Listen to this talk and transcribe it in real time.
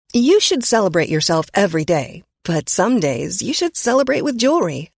You should celebrate yourself every day, but some days you should celebrate with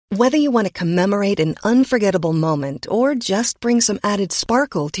jewelry. Whether you want to commemorate an unforgettable moment or just bring some added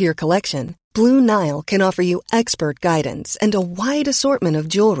sparkle to your collection, Blue Nile can offer you expert guidance and a wide assortment of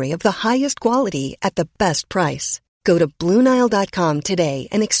jewelry of the highest quality at the best price. Go to BlueNile.com today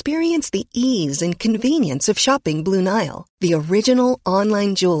and experience the ease and convenience of shopping Blue Nile, the original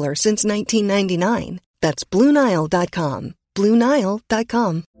online jeweler since 1999. That's BlueNile.com.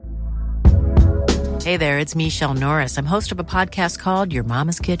 BlueNile.com. Hey there, it's Michelle Norris. I'm host of a podcast called Your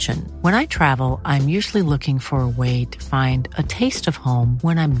Mama's Kitchen. When I travel, I'm usually looking for a way to find a taste of home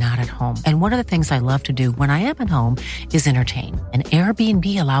when I'm not at home. And one of the things I love to do when I am at home is entertain. And Airbnb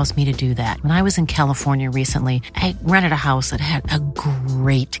allows me to do that. When I was in California recently, I rented a house that had a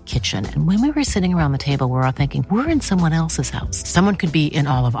great kitchen. And when we were sitting around the table, we were all thinking, we're in someone else's house. Someone could be in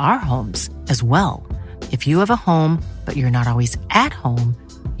all of our homes as well. If you have a home, but you're not always at home,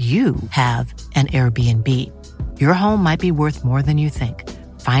 you have an Airbnb. Your home might be worth more than you think.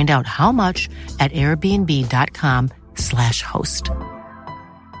 Find out how much at airbnb.com/host.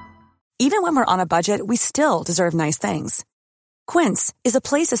 Even when we're on a budget, we still deserve nice things. Quince is a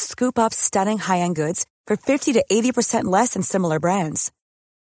place to scoop up stunning high-end goods for 50 to 80% less than similar brands.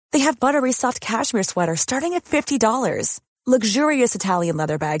 They have buttery soft cashmere sweaters starting at $50, luxurious Italian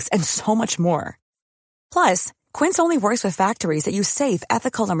leather bags, and so much more. Plus, Quince only works with factories that use safe,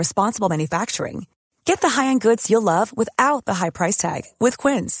 ethical, and responsible manufacturing. Get the high-end goods you'll love without the high price tag with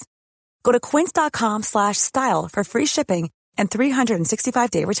Quince. Go to quince.com/style for free shipping and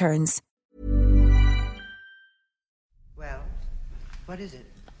 365-day returns. Well, what is it?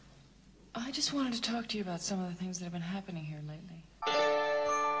 I just wanted to talk to you about some of the things that have been happening here lately.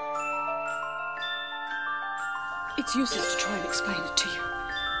 It's useless to try and explain it to you.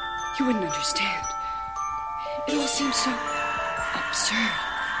 You wouldn't understand. It all seems so absurd,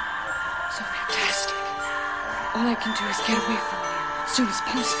 so fantastic. All I can do is get away from you as soon as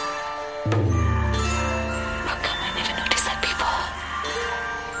possible. How come I never noticed that before?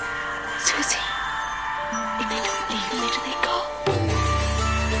 Susie, if they don't leave, where do they go?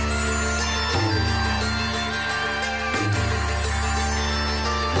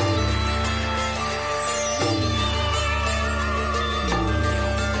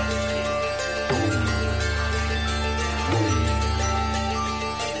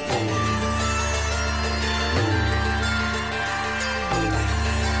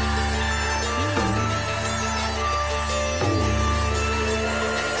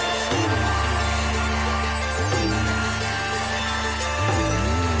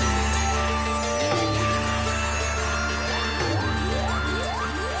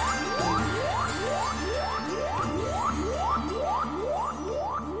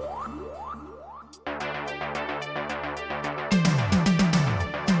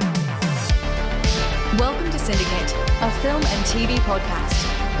 Welcome to Syndicate, a film and TV podcast.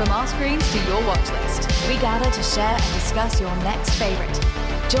 From our screens to your watch list, we gather to share and discuss your next favorite.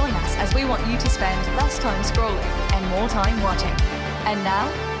 Join us as we want you to spend less time scrolling and more time watching. And now,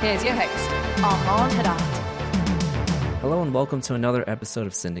 here's your host, Armand Haddad. Hello and welcome to another episode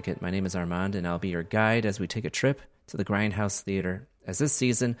of Syndicate. My name is Armand and I'll be your guide as we take a trip to the Grindhouse Theater, as this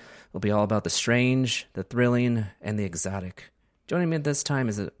season will be all about the strange, the thrilling, and the exotic. Joining me this time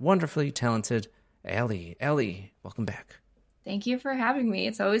is a wonderfully talented Ellie. Ellie, welcome back. Thank you for having me.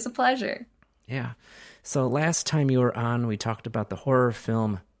 It's always a pleasure. Yeah. So last time you were on, we talked about the horror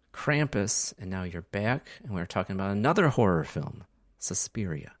film Krampus, and now you're back, and we're talking about another horror film,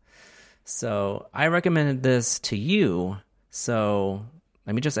 Suspiria. So I recommended this to you, so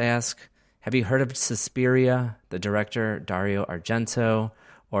let me just ask, have you heard of Suspiria, the director Dario Argento,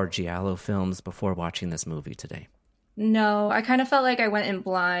 or Giallo films before watching this movie today? No, I kind of felt like I went in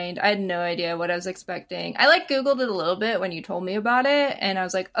blind. I had no idea what I was expecting. I Googled it a little bit when you told me about it, and I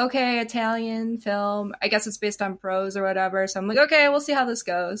was like, okay, Italian film. I guess it's based on prose or whatever. So I'm like, okay, we'll see how this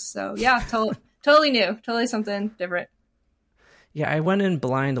goes. So yeah, totally new. Totally something different. Yeah, I went in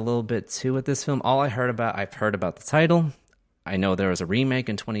blind a little bit too with this film. I've heard about the title. I know there was a remake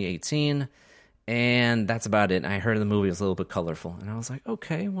in 2018, and that's about it. And I heard the movie was a little bit colorful, and I was like,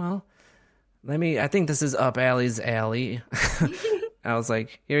 okay, well, I think this is up Allie's alley. I was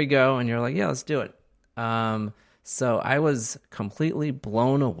like, here you go. And you're like, yeah, let's do it. So I was completely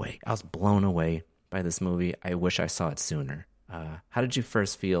blown away. I was blown away by this movie. I wish I saw it sooner. How did you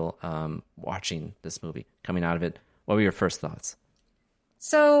first feel watching this movie, coming out of it? What were your first thoughts?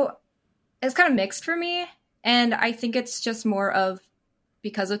 So it's kind of mixed for me. And I think it's just more of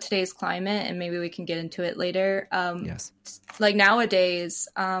because of today's climate, and maybe we can get into it later. Yes. Nowadays,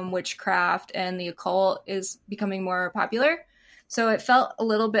 witchcraft and the occult is becoming more popular. So it felt a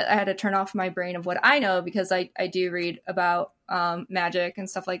little bit, I had to turn off my brain of what I know because I do read about magic and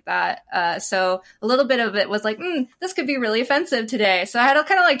stuff like that. So a little bit of it was like, this could be really offensive today. So I had to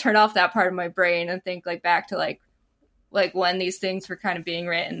kind of like turn off that part of my brain and think like back to like when these things were kind of being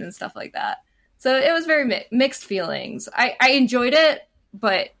written and stuff like that. So it was very mixed feelings. I enjoyed it,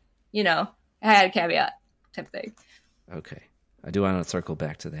 but, you know, I had a caveat type of thing. Okay. I do want to circle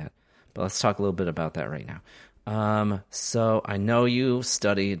back to that, but let's talk a little bit about that right now. So I know you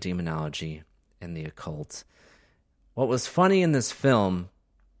study demonology and the occult. What was funny in this film,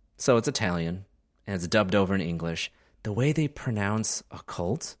 so it's Italian and it's dubbed over in English. The way they pronounce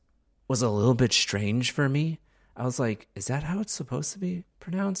occult was a little bit strange for me. I was like, is that how it's supposed to be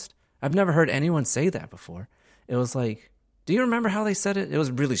pronounced? I've never heard anyone say that before. It was like, do you remember how they said it? It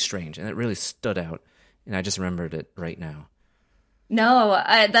was really strange and it really stood out. And I just remembered it right now. No,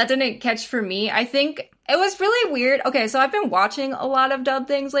 that didn't catch for me. I think it was really weird. Okay, so I've been watching a lot of dub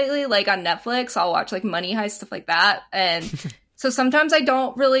things lately, like on Netflix. I'll watch like Money Heist, stuff like that. And so sometimes I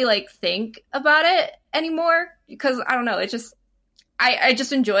don't really like think about it anymore because I don't know. It just, I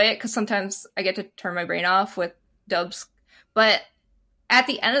just enjoy it because sometimes I get to turn my brain off with dubs. But at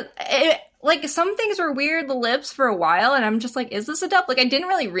the end of it, like some things were weird, the lips for a while. And I'm just like, is this a dub? Like I didn't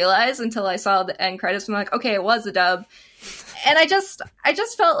really realize until I saw the end credits. I'm like, okay, it was a dub. And I just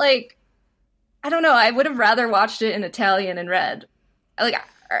felt like, I don't know, I would have rather watched it in Italian and read. Like,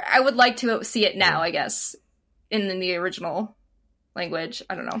 I would like to see it now, I guess, in the original language.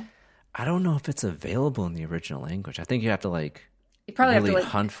 I don't know. I don't know if it's available in the original language. I think you have to, like, you probably really have to,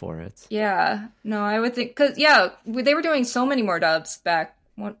 like, hunt for it. Yeah. No, I would think, because, yeah, they were doing so many more dubs back,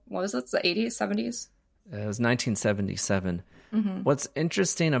 what was it, the 80s, 70s? It was 1977. Mm-hmm. What's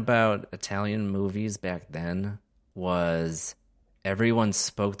interesting about Italian movies back then was everyone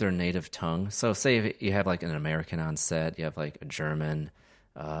spoke their native tongue. So say if you have like an American on set, you have like a German,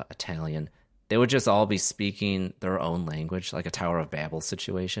 Italian, they would just all be speaking their own language, like a Tower of Babel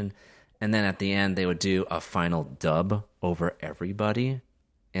situation. And then at the end, they would do a final dub over everybody.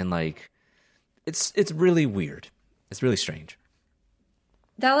 And like, it's really weird. It's really strange.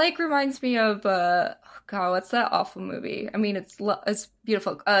 That like reminds me of, God, what's that awful movie? I mean, it's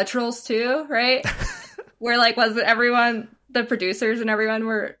beautiful. Trolls 2, right? Where like was it everyone, the producers and everyone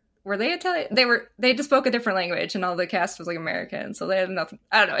were they Italian? They just spoke a different language and all the cast was like American, so they had nothing.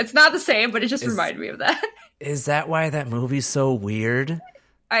 I don't know. It's not the same, but it just reminded me of that. Is that why that movie's so weird?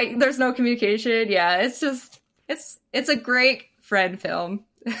 There's no communication. Yeah, it's just it's a great friend film.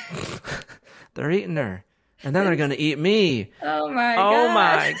 They're eating her, and then they're gonna eat me. Oh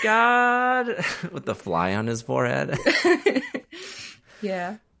my god! With the fly on his forehead.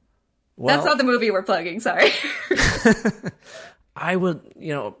 Yeah. Well, that's not the movie we're plugging, sorry. I would,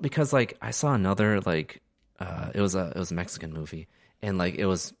 because like I saw another like it was a Mexican movie and like it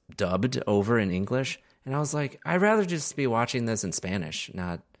was dubbed over in English and I was like, I'd rather just be watching this in Spanish,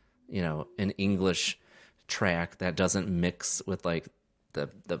 not, an English track that doesn't mix with like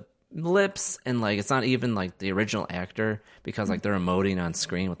the lips and like it's not even like the original actor because like they're emoting on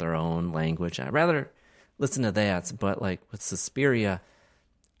screen with their own language. I'd rather listen to that, but like with Suspiria,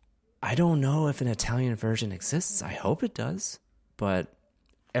 I don't know if an Italian version exists. I hope it does. But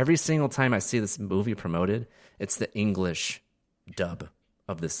every single time I see this movie promoted, it's the English dub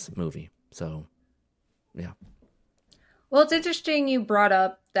of this movie. So, yeah. Well, it's interesting you brought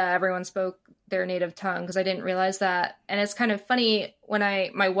up that everyone spoke their native tongue because I didn't realize that. And it's kind of funny when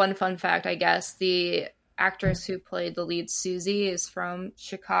my one fun fact, I guess, the actress who played the lead Susie is from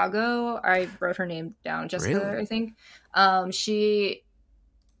Chicago. I wrote her name down, Jessica, really? I think.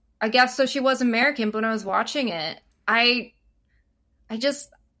 I guess so. She was American, but when I was watching it, I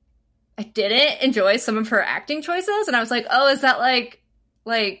didn't enjoy some of her acting choices, and I was like, oh, is that like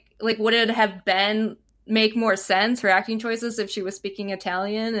would it have been make more sense her acting choices if she was speaking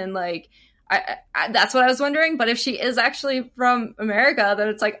Italian? And like, I that's what I was wondering. But if she is actually from America, then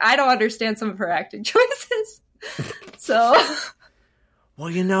it's like I don't understand some of her acting choices. So,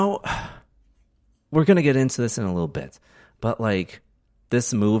 well, we're gonna get into this in a little bit, but like.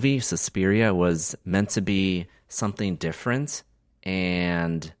 This movie, Suspiria, was meant to be something different,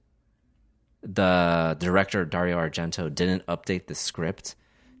 and the director, Dario Argento, didn't update the script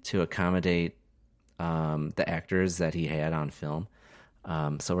to accommodate the actors that he had on film.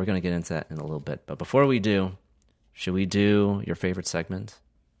 So we're going to get into that in a little bit. But before we do, should we do your favorite segment,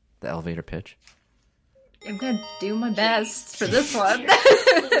 the elevator pitch? I'm going to do my best for this one.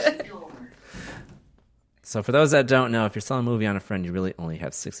 So for those that don't know, if you're selling a movie on a friend, you really only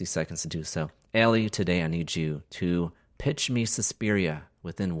have 60 seconds to do so. Allie, today I need you to pitch me Suspiria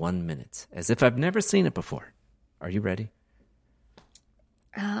within 1 minute, as if I've never seen it before. Are you ready?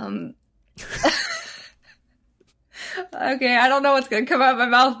 Okay, I don't know what's going to come out of my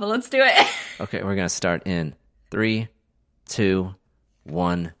mouth, but let's do it. Okay, we're going to start in 3, 2,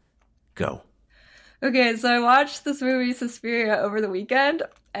 1, go. Okay, so I watched this movie Suspiria over the weekend,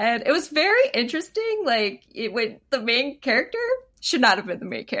 and it was very interesting. Like, the main character should not have been the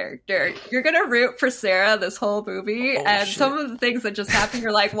main character. You're gonna root for Sarah this whole movie, some of the things that just happen,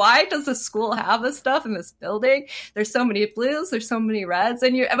 you're like, why does the school have this stuff in this building? There's so many blues, there's so many reds,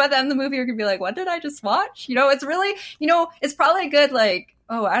 and by the end of the movie, you're gonna be like, what did I just watch? It's really, it's probably good, like,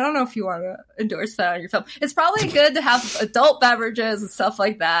 oh, I don't know if you want to endorse that on your film. It's probably good to have adult beverages and stuff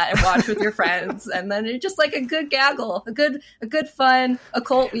like that and watch with your friends. And then it's just like a good gaggle, a good fun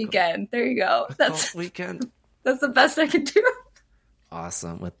occult weekend. There you go. That's weekend. That's the best I can do.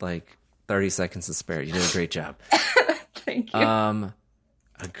 Awesome. With like 30 seconds to spare. You did a great job. Thank you. A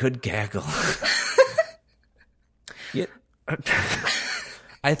good gaggle. Yeah.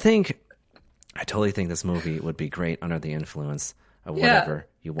 I totally think this movie would be great under the influence of whatever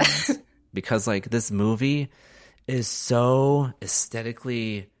you want. Because like this movie is so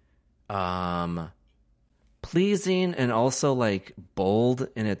aesthetically pleasing and also like bold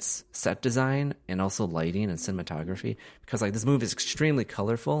in its set design and also lighting and cinematography. Because like this movie is extremely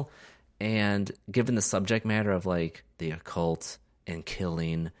colorful, and given the subject matter of like the occult and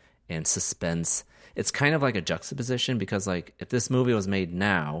killing and suspense, it's kind of like a juxtaposition. Because like if this movie was made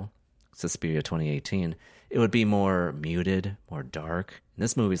now, Suspiria 2018, it would be more muted, more dark. And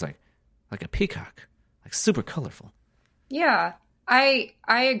this movie's like a peacock, like super colorful. Yeah, I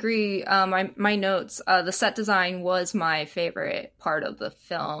agree. My notes, the set design was my favorite part of the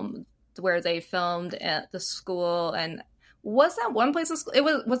film, where they filmed at the school. And was that one place?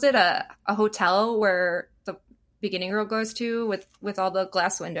 Was it a hotel where the beginning girl goes to with all the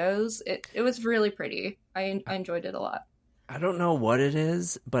glass windows? It was really pretty. I enjoyed it a lot. I don't know what it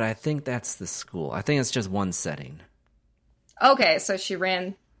is, but I think that's the school. I think it's just one setting. Okay, so she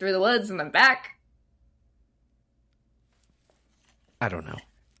ran through the woods and then back. I don't know.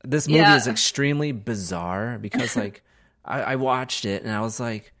 This movie is extremely bizarre because, like, I watched it and I was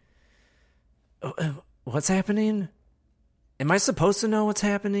like, what's happening? Am I supposed to know what's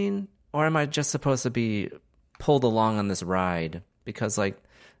happening? Or am I just supposed to be pulled along on this ride? Because, like,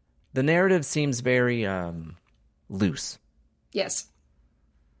 the narrative seems very loose. Yes.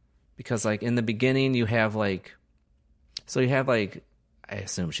 Because, like, in the beginning, you have, like... So you have, like... I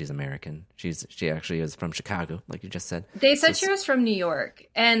assume she's American. She actually is from Chicago, like you just said. They said she was from New York.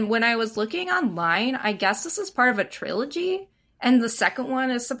 And when I was looking online, I guess this is part of a trilogy. And the second one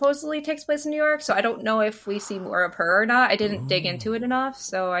is supposedly takes place in New York. So I don't know if we see more of her or not. I didn't dig into it enough.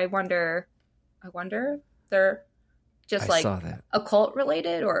 So I wonder they're just like occult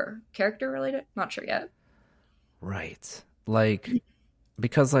related or character related. Not sure yet. Right. Like,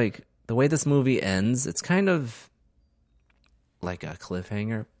 because like the way this movie ends, it's kind of like a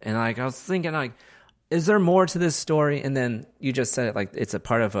cliffhanger. And like I was thinking, like, is there more to this story? And then you just said it, like it's a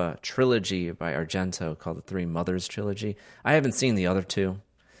part of a trilogy by Argento called the Three Mothers trilogy. I haven't seen the other two.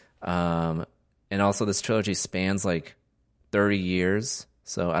 And also this trilogy spans like 30 years.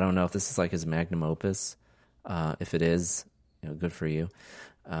 So I don't know if this is like his magnum opus. If it is, good for you.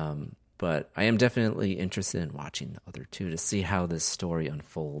 But I am definitely interested in watching the other two to see how this story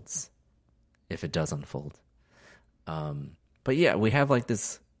unfolds, if it does unfold. But yeah, we have like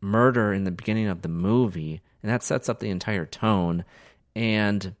this murder in the beginning of the movie, and that sets up the entire tone.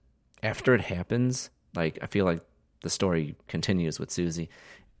 And after it happens, like I feel like the story continues with Susie.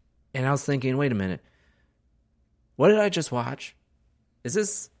 And I was thinking, wait a minute, what did I just watch?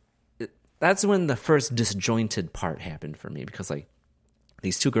 That's when the first disjointed part happened for me, because like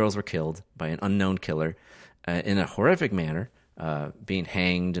these two girls were killed by an unknown killer in a horrific manner, being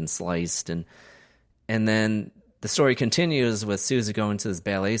hanged and sliced, and then the story continues with Susie going to this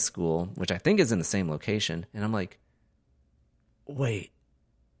ballet school, which I think is in the same location, and I'm like, wait,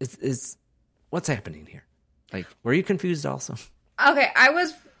 is what's happening here? Like, were you confused also? Okay, I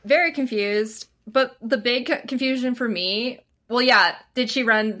was very confused, but the big confusion for me, well, yeah, did she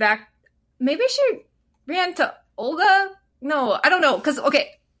run back? Maybe she ran to Olga? No, I don't know. Because,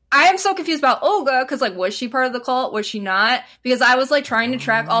 okay, I am so confused about Olga. Because, like, was she part of the cult? Was she not? Because I was, like, trying to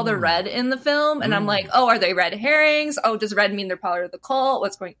track all the red in the film. And I'm like, oh, are they red herrings? Oh, does red mean they're part of the cult?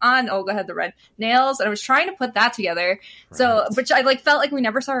 What's going on? Olga had the red nails. And I was trying to put that together. Right. So, which I, like, felt like we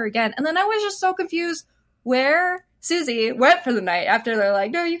never saw her again. And then I was just so confused where Susie went for the night after they're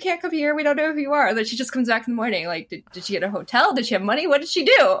like, no, you can't come here. We don't know who you are. Then she just comes back in the morning. Like, did she get a hotel? Did she have money? What did she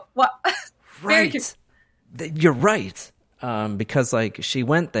do? What? Right. You're right. Because like she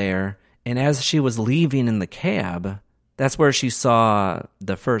went there, and as she was leaving in the cab, That's where she saw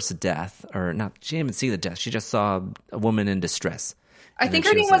the first death, or not. She didn't even see the death. She just saw a woman in distress. I think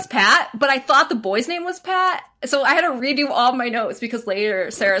her name was Pat, but I thought the boy's name was Pat. So I had to redo all my notes because later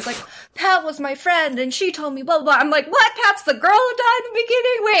Sarah's like, Pat was my friend and she told me blah, blah, blah. I'm like, what? Pat's the girl who died in the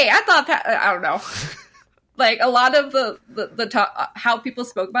beginning? Wait, I thought Pat, I don't know. Like a lot of the how people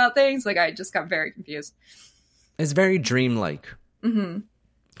spoke about things, like I just got very confused. It's very dreamlike. Mm-hmm.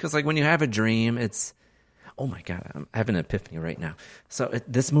 Because like when you have a dream, it's, oh my God, I'm having an epiphany right now. So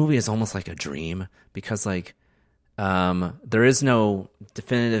this movie is almost like a dream because like, there is no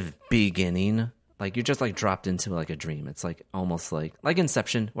definitive beginning. Like you're just like dropped into like a dream. It's like almost like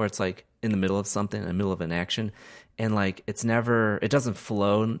Inception, where it's like in the middle of something, in the middle of an action, and like it doesn't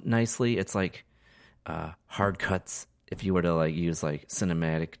flow nicely. It's like hard cuts, if you were to like use like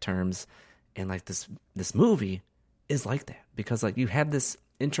cinematic terms, and like this movie is like that because like you have this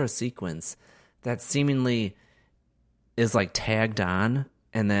intro sequence that seemingly is like tagged on,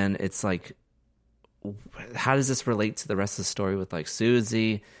 and then it's like, how does this relate to the rest of the story with like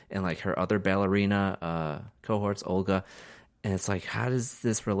Susie and like her other ballerina cohorts, Olga? And it's like, how does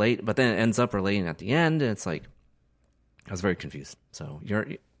this relate? But then it ends up relating at the end, and it's like, I was very confused. So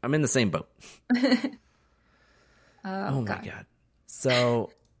I'm in the same boat. Oh my God.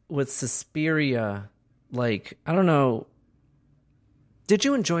 So with Suspiria, like, I don't know, did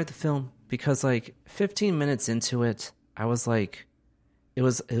you enjoy the film? Because like 15 minutes into it, I was like, It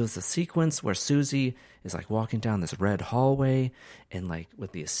was a sequence where Susie is like walking down this red hallway, and like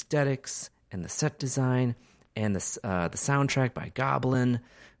with the aesthetics and the set design and the soundtrack by Goblin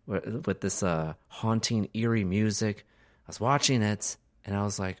with this haunting, eerie music. I was watching it and I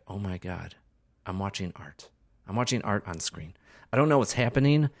was like, oh my God, I'm watching art. I'm watching art on screen. I don't know what's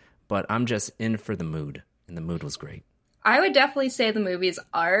happening, but I'm just in for the mood, and the mood was great. I would definitely say the movie's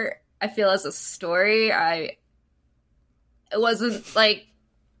art. I feel as a story, it wasn't like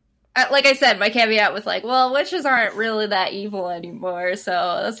I said, my caveat with like, well, witches aren't really that evil anymore, so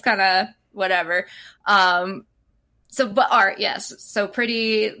that's kind of whatever. But art, yes. So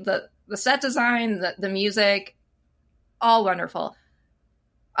pretty, the set design, the music, all wonderful.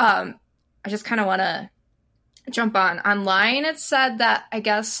 I just kind of want to jump online. It said that I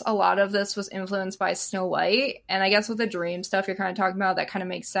guess a lot of this was influenced by Snow White, and I guess with the dream stuff you're kind of talking about, that kind of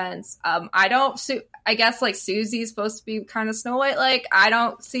makes sense. I guess like Susie's supposed to be kind of Snow White, like I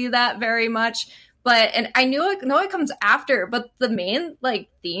don't see that very much, and I know it comes after, but the main like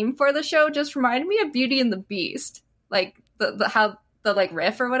theme for the show just reminded me of Beauty and the Beast, like the like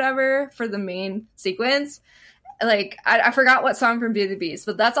riff or whatever for the main sequence. Like I forgot what song from Beauty and the Beast,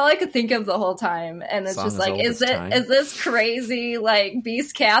 but that's all I could think of the whole time. And it's just like, is this crazy like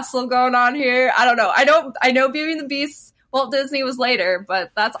Beast Castle going on here? I don't know. I know Beauty and the Beast, Walt Disney was later, but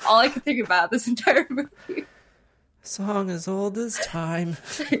that's all I could think about this entire movie. Song as old as time.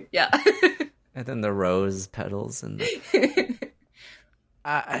 Yeah. And then the rose petals and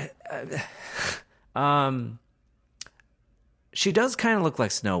she does kind of look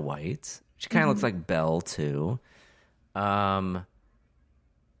like Snow White. She kind of looks like Belle too. I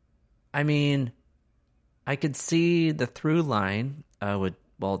mean, I could see the through line with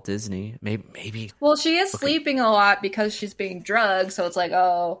Walt Disney. Maybe. Well, she is sleeping a lot because she's being drugged, so it's like,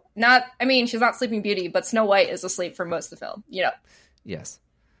 she's not Sleeping Beauty, but Snow White is asleep for most of the film, you know. Yes.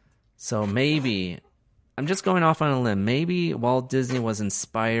 So maybe, I'm just going off on a limb, maybe Walt Disney was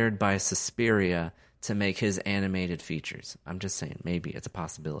inspired by Suspiria to make his animated features. I'm just saying, maybe it's a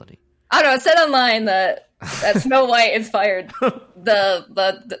possibility. I don't know, it said online that Snow White inspired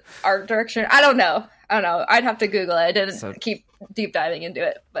the art direction. I don't know. I'd have to Google it. I didn't keep deep diving into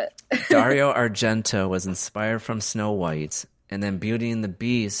it, but Dario Argento was inspired from Snow White, and then Beauty and the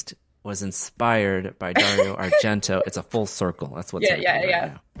Beast was inspired by Dario Argento. It's a full circle. That's what's happening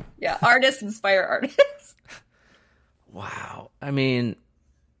right now. Yeah, artists inspire artists. Wow. I mean,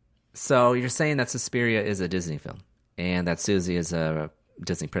 so you're saying that Suspiria is a Disney film, and that Susie is a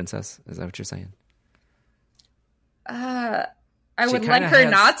Disney princess? Is that what you're saying? I would like her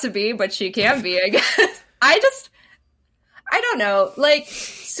not to be, but she can be, I guess. I don't know. Like,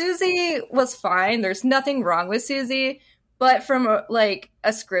 Susie was fine. There's nothing wrong with Susie. But from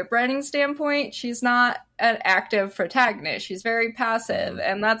a script writing standpoint, she's not an active protagonist. She's very passive,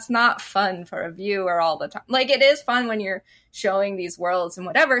 and that's not fun for a viewer all the time. Like, it is fun when you're showing these worlds and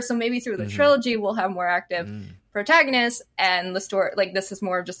whatever. So maybe through the trilogy, we'll have more active protagonists, and the story, like, this is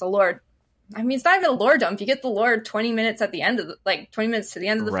more of just a lore. I mean, it's not even a lore dump. You get the lore 20 minutes at the end of 20 minutes to the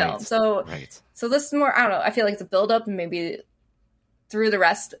end of the film. So this is more, I don't know. I feel like it's a build up, and maybe through the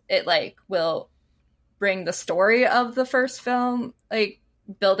rest, it will bring the story of the first film,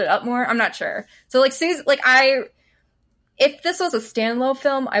 build it up more. I'm not sure. So Susie, if this was a standalone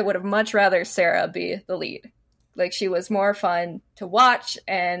film, I would have much rather Sarah be the lead. Like, she was more fun to watch,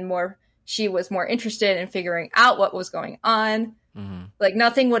 and she was more interested in figuring out what was going on. Mm-hmm. Like,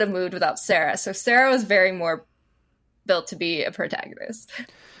 nothing would have moved without Sarah. So Sarah was very more built to be a protagonist.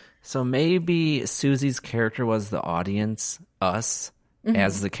 So maybe Susie's character was the audience, us,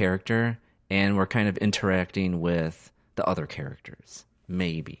 as the character, and we're kind of interacting with the other characters.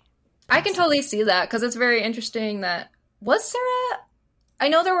 Maybe. I can totally see that, because it's very interesting that... Was Sarah... I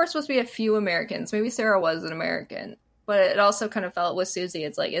know there were supposed to be a few Americans. Maybe Sarah was an American. But it also kind of felt with Susie,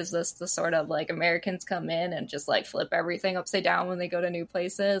 it's like, is this the sort of, like, Americans come in and just, like, flip everything upside down when they go to new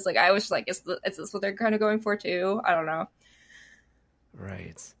places? Like, I was just like, is this what they're kind of going for, too? I don't know.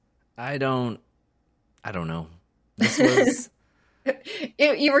 Right. I don't know. This was...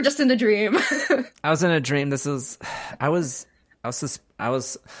 You were just in a dream. I was in a dream. I was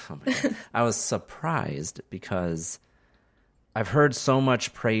surprised because I've heard so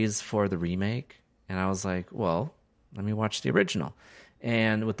much praise for the remake, and I was like, well, let me watch the original.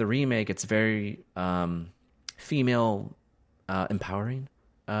 And with the remake, it's very female empowering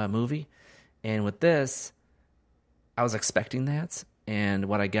movie. And with this, I was expecting that, and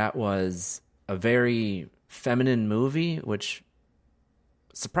what I got was a very feminine movie, which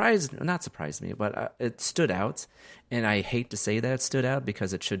not surprised me, but it stood out. And I hate to say that it stood out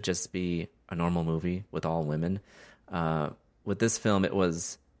because it should just be a normal movie with all women. With this film, it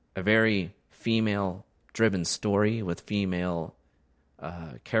was a very female-driven story with female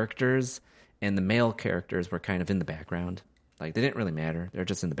characters, and the male characters were kind of in the background. Like, they didn't really matter. They're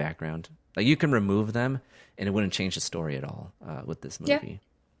just in the background. Like, you can remove them, and it wouldn't change the story at all with this movie. Yeah.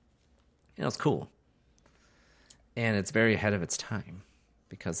 You know, it's cool. And it's very ahead of its time.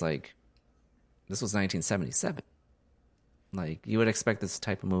 Because, like, this was 1977. Like, you would expect this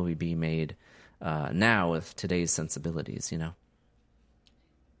type of movie be made now with today's sensibilities, you know?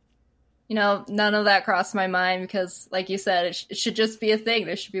 You know, none of that crossed my mind because, like you said, it should just be a thing.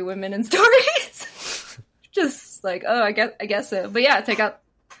 There should be women in stories. Just like, oh, I guess so. But yeah, take out...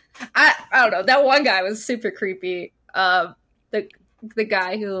 I don't know. That one guy was super creepy. The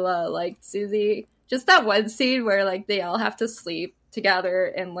guy who liked Susie. Just that one scene where, like, they all have to sleep together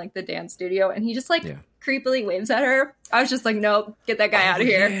in, like, the dance studio, and he just, like, creepily waves at her. I was just like, nope, get that guy out of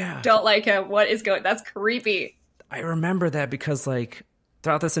here. Yeah. Don't like him. What is going... That's creepy. I remember that because, like,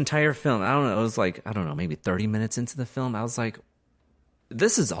 throughout this entire film, I don't know, it was like, I don't know, maybe 30 minutes into the film, I was like,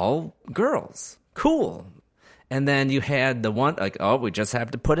 this is all girls. Cool. And then you had the one, like, oh, we just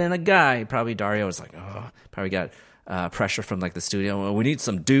have to put in a guy. Probably Dario was like, oh, probably got pressure from, like, the studio. Well, we need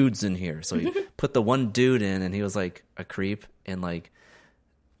some dudes in here. So he put the one dude in, and he was, like, a creep. And, like,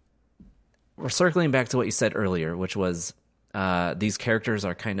 we're circling back to what you said earlier, which was these characters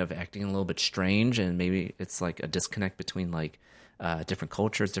are kind of acting a little bit strange, and maybe it's, like, a disconnect between, like, different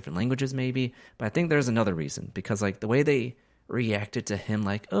cultures, different languages, maybe. But I think there's another reason, because, like, the way they reacted to him,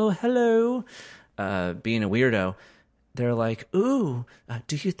 like, oh, hello, being a weirdo, they're like, ooh,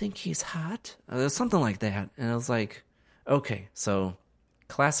 do you think he's hot? There's something like that. And I was like, okay, so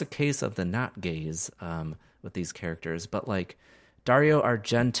classic case of the not gays with these characters. But, like, Dario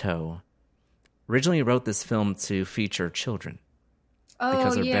Argento originally wrote this film to feature children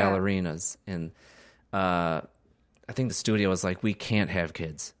because they're ballerinas. And I think the studio was like, we can't have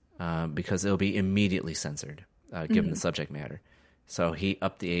kids because it'll be immediately censored given the subject matter. So he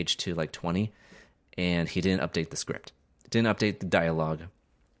upped the age to, like, 20, and he didn't update the script. Didn't update the dialogue.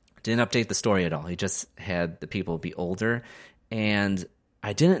 Didn't update the story at all. He just had the people be older. And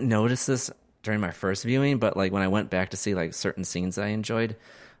I didn't notice this during my first viewing, but, like, when I went back to see, like, certain scenes I enjoyed,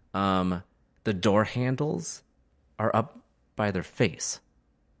 the door handles are up by their face.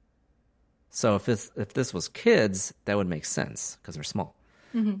 So if this was kids, that would make sense because they're small.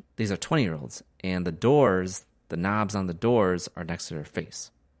 Mm-hmm. These are 20-year-olds, and the knobs on the doors are next to their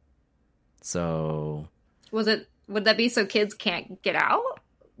face. So would that be so kids can't get out?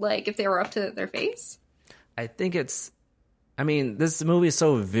 Like, if they were up to their face? I think this movie is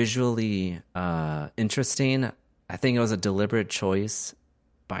so visually interesting. I think it was a deliberate choice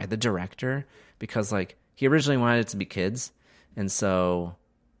by the director because, like, he originally wanted it to be kids, and so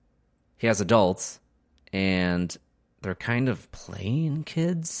he has adults, and they're kind of playing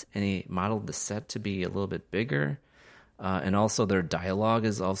kids, and he modeled the set to be a little bit bigger, and also their dialogue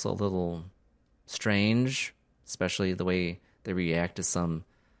is also a little strange, especially the way they react to some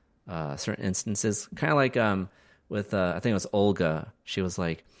certain instances. Kind of like with, I think it was Olga. She was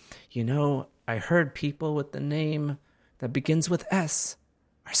like, I heard people with the name that begins with S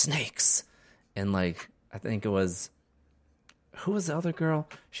are snakes. And, like, I think it was, who was the other girl?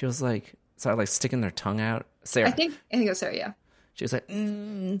 She was like, started like sticking their tongue out. Sarah. I think it was Sarah, yeah. She was like,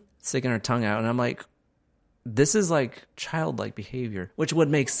 sticking her tongue out. And I'm like, this is like childlike behavior, which would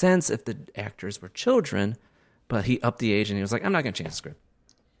make sense if the actors were children, but he upped the age and he was like, I'm not going to change the script.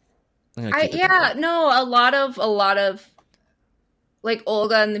 A lot of like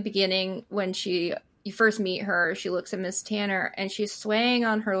Olga in the beginning, when you first meet her, she looks at Miss Tanner and she's swaying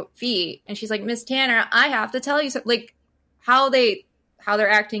on her feet and she's like, Miss Tanner, I have to tell you something. Like how they're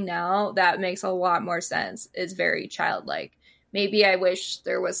acting now, that makes a lot more sense. It's very childlike. Maybe I wish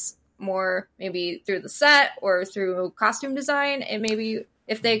there was more, maybe through the set or through costume design, and maybe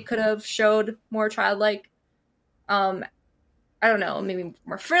if they could have showed more childlike, I don't know, maybe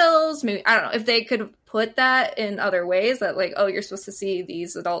more frills, maybe, I don't know, if they could put that in other ways that like, oh, you're supposed to see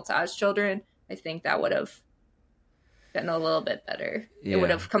these adults as children, I think that would have been a little bit better. Yeah. It would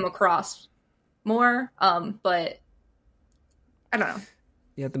have come across more, but I don't know.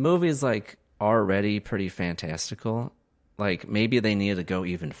 Yeah, the movie is like already pretty fantastical. Like maybe they needed to go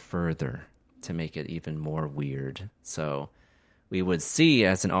even further to make it even more weird. So we would see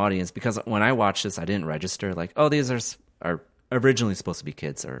as an audience, because when I watched this, I didn't register like, oh, these are originally supposed to be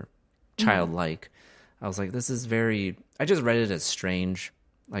kids or childlike. I was like, this is I just read it as strange.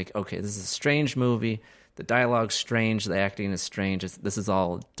 Like, okay, this is a strange movie. The dialogue's strange. The acting is strange. This is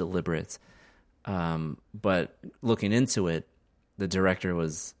all deliberate. But looking into it, the director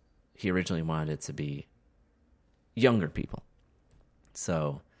he originally wanted it to be younger people.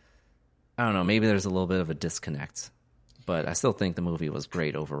 So, I don't know, maybe there's a little bit of a disconnect. But I still think the movie was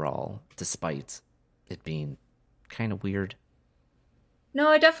great overall, despite it being kind of weird. No,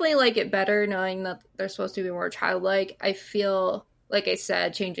 I definitely like it better knowing that they're supposed to be more childlike. I feel, like I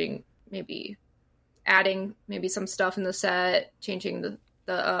said, adding maybe some stuff in the set, changing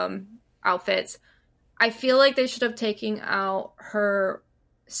the outfits. I feel like they should have taken out her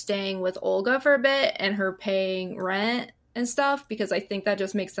staying with Olga for a bit and her paying rent and stuff, because I think that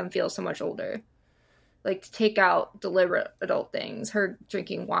just makes them feel so much older. Like, to take out deliberate adult things, her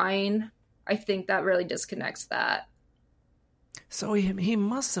drinking wine, I think that really disconnects that. So he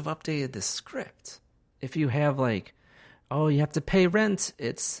must have updated the script. If you have like, oh, you have to pay rent,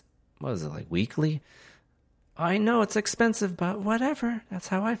 it's, what is it, like weekly? I know it's expensive, but whatever. That's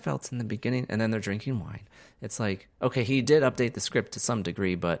how I felt in the beginning. And then they're drinking wine. It's like, okay, he did update the script to some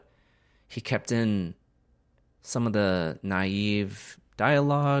degree, but he kept in some of the naive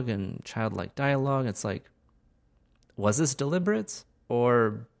dialogue and childlike dialogue. It's like, was this deliberate?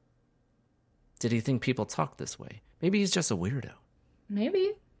 Or did he think people talk this way? Maybe he's just a weirdo.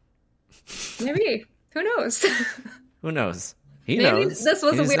 Maybe. Who knows? Who knows? He knows. Maybe this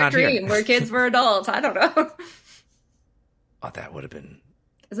was a weird dream where kids were adults. I don't know. Oh, that would have been...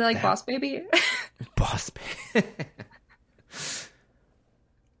 Is it like Boss Baby? Boss Baby.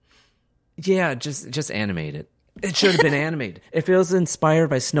 Yeah, just animate it. It should have been animated. If it was inspired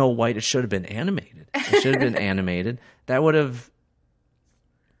by Snow White, it should have been animated. It should have been animated. That would have...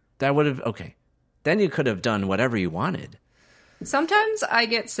 Okay. Then you could have done whatever you wanted. Sometimes I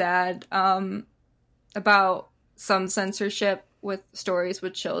get sad about some censorship with stories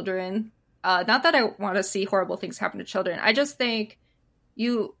with children. Not that I want to see horrible things happen to children. I just think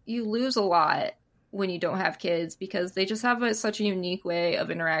you lose a lot when you don't have kids, because they just have such a unique way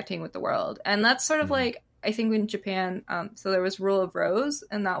of interacting with the world. And that's sort of like, I think in Japan, so there was Rule of Rose,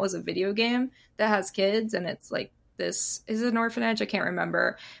 and that was a video game that has kids, and it's like, this is an orphanage, I can't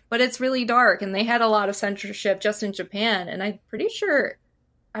remember, but it's really dark, and they had a lot of censorship just in Japan, and I'm pretty sure,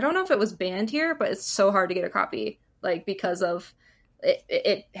 I don't know if it was banned here, but it's so hard to get a copy, like, because of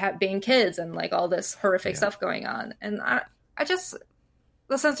it being kids and like all this horrific stuff going on. And I just,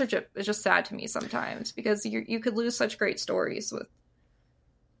 the censorship is just sad to me sometimes, because you could lose such great stories with,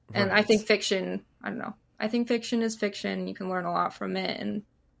 and right. I think fiction, I don't know, I think fiction is fiction. You can learn a lot from it, and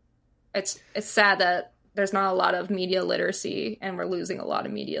it's sad that there's not a lot of media literacy, and we're losing a lot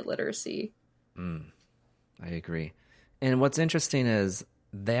of media literacy. I agree. And what's interesting is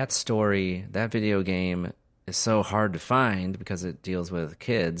that story, that video game, is so hard to find because it deals with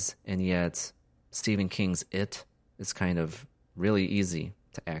kids, and yet Stephen King's It is kind of really easy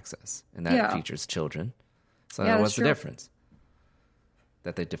to access, and that features children. So what's the difference?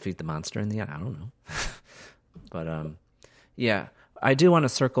 That they defeat the monster in the end? I don't know. But I do want to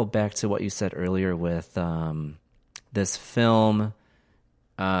circle back to what you said earlier with this film.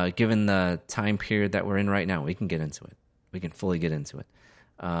 Given the time period that we're in right now, we can get into it. We can fully get into it.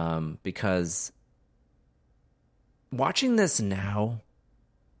 Because watching this now,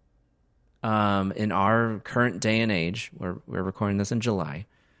 in our current day and age, we're recording this in July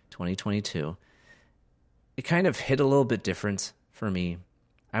 2022, it kind of hit a little bit different for me.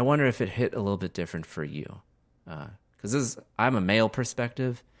 I wonder if it hit a little bit different for you. Because I'm a male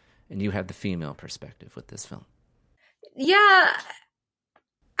perspective, and you have the female perspective with this film. Yeah,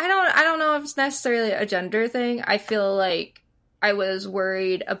 I don't know if it's necessarily a gender thing. I feel like I was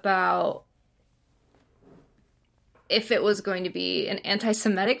worried about if it was going to be an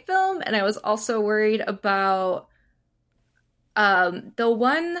anti-Semitic film, and I was also worried about the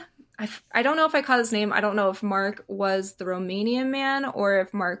one. I don't know if I caught his name. I don't know if Mark was the Romanian man or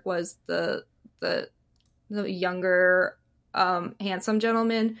if Mark was the younger, handsome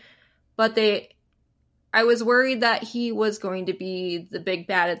gentleman. But I was worried that he was going to be the big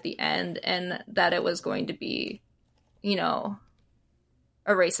bad at the end, and that it was going to be, you know,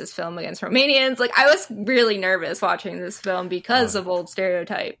 a racist film against Romanians. Like, I was really nervous watching this film because of old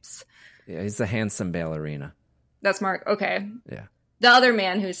stereotypes. Yeah, he's the handsome ballerina. That's Mark. Okay. Yeah. The other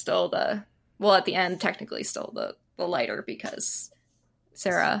man who stole at the end, technically stole the lighter because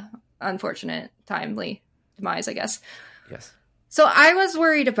Sarah, unfortunate, timely demise, I guess. Yes. So I was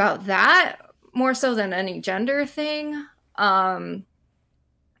worried about that more so than any gender thing. And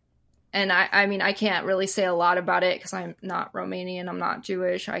I mean, I can't really say a lot about it because I'm not Romanian, I'm not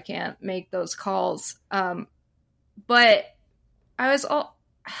Jewish, I can't make those calls. But I was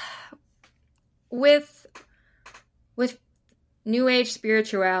with New Age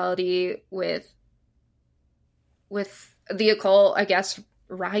spirituality, with the occult, I guess,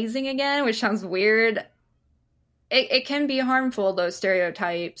 rising again, which sounds weird. It can be harmful, those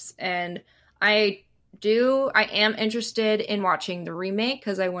stereotypes, and I am interested in watching the remake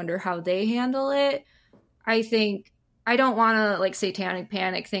because I wonder how they handle it. I think I don't want to like satanic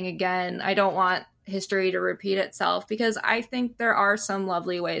panic thing again. I don't want history to repeat itself because I think there are some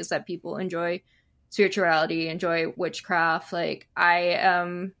lovely ways that people enjoy spirituality, enjoy witchcraft. Like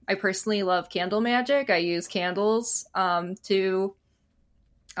I personally love candle magic. I use candles to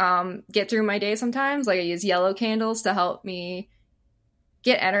get through my day sometimes. Like I use yellow candles to help me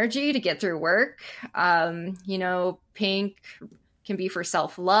get energy to get through work. You know, pink can be for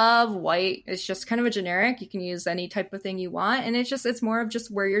self-love. White is just kind of a generic. You can use any type of thing you want. And it's more of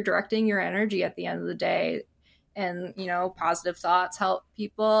just where you're directing your energy at the end of the day. And, you know, positive thoughts help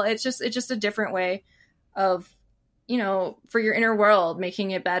people. It's just a different way of, you know, for your inner world,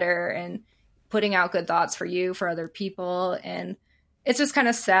 making it better and putting out good thoughts for you, for other people. And it's just kind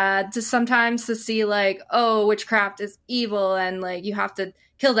of sad to sometimes to see like, oh, witchcraft is evil and like you have to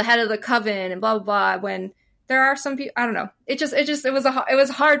kill the head of the coven and blah, blah, blah. When there are some people, I don't know. It was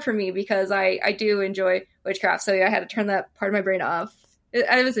hard for me because I do enjoy witchcraft. So yeah, I had to turn that part of my brain off.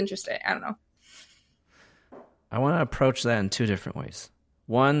 It was interesting. I don't know. I want to approach that in two different ways.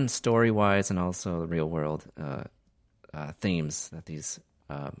 One, story-wise, and also the real-world themes that these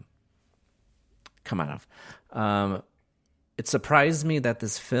come out of. It surprised me that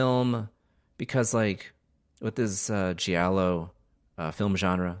this film, because like with this giallo film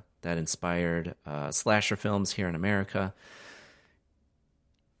genre that inspired slasher films here in America,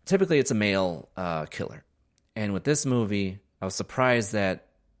 typically it's a male killer. And with this movie, I was surprised that,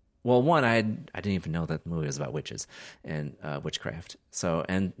 well, one, I didn't even know that the movie was about witches and witchcraft. So,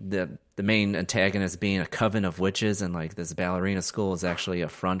 and the main antagonist being a coven of witches, and like this ballerina school is actually a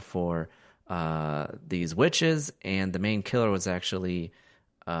front for these witches, and the main killer was actually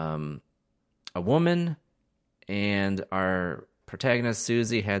a woman, and our protagonist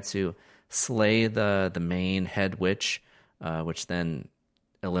Susie had to slay the main head witch, which then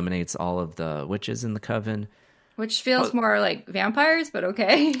eliminates all of the witches in the coven. Which feels more like vampires, but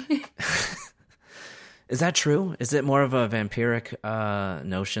okay. Is that true? Is it more of a vampiric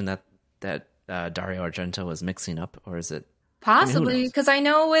notion that Dario Argento was mixing up, or is it possibly? Because I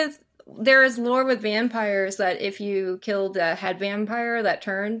know there is lore with vampires that if you killed a head vampire that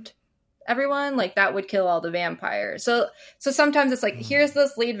turned everyone, like that would kill all the vampires. So sometimes it's like, here's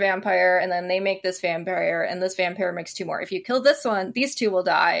this lead vampire, and then they make this vampire, and this vampire makes two more. If you kill this one, these two will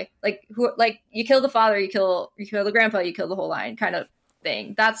die. Like you kill the father, you kill the grandpa, you kill the whole line, kind of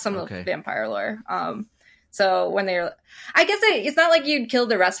thing. That's some of the vampire lore. So when I guess it's not like you'd kill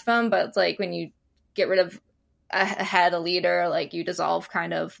the rest of them, but it's like when you get rid of a head, a leader, like you dissolve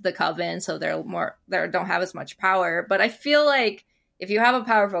kind of the coven, so they don't have as much power. But I feel like if you have a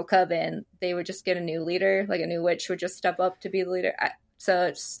powerful coven, they would just get a new leader, like a new witch would just step up to be the leader.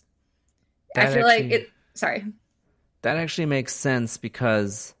 So sorry. That actually makes sense,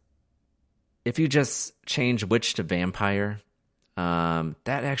 because if you just change witch to vampire, that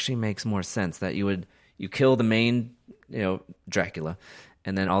actually makes more sense. That you kill the main, Dracula,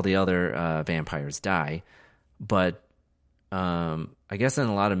 and then all the other vampires die. But I guess in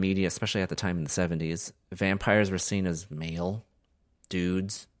a lot of media, especially at the time in the 70s, vampires were seen as male.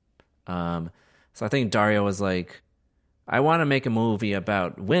 dudes. So I think Dario was like, I want to make a movie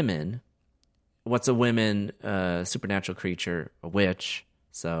about women. What's a women supernatural creature? A witch.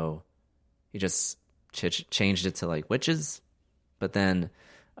 So he just changed it to like witches. But then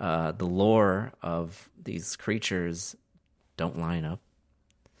the lore of these creatures don't line up.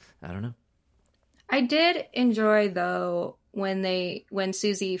 I don't know. I did enjoy, though, when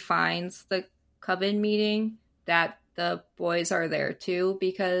Susie finds the coven meeting, that the boys are there too,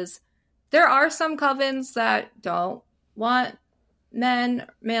 because there are some covens that don't want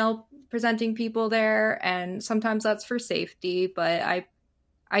male presenting people there, and sometimes that's for safety, but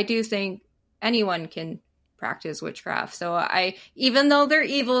I do think anyone can practice witchcraft. So even though they're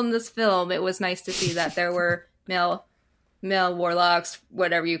evil in this film, it was nice to see that there were male warlocks,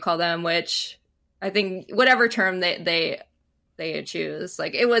 whatever you call them, which I think whatever term they choose,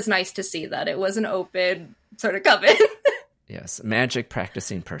 like, it was nice to see that it was an open sort of coven. Yes, magic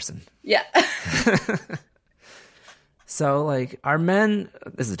practicing person. Yeah. So, like, are men,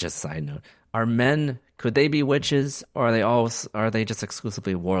 this is just a side note, are men, could they be witches, or are they just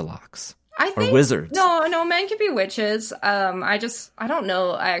exclusively warlocks? Or wizards? No, men can be witches. I don't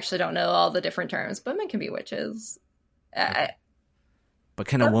know. I actually don't know all the different terms, but men can be witches. Okay. But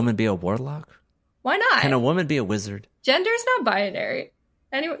can a woman be a warlock? Why not? Can a woman be a wizard? Gender's not binary.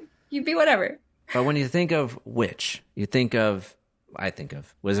 Anyway, you be whatever. But when you think of witch, I think of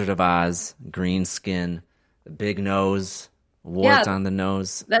Wizard of Oz, green skin, the big nose, wart on the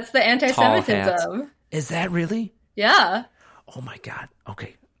nose. That's the anti-Semitism. Is that really? Yeah. Oh my God.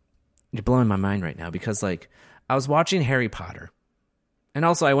 Okay. You're blowing my mind right now, because, like, I was watching Harry Potter, and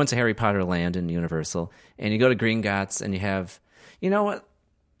also I went to Harry Potter Land in Universal, and you go to Gringotts, and you have, you know what?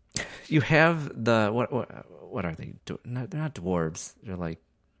 You have the, what are they? They're not dwarves. They're like,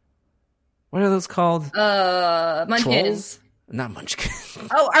 what are those called? Munchkins. Trolls? Not Munchkins.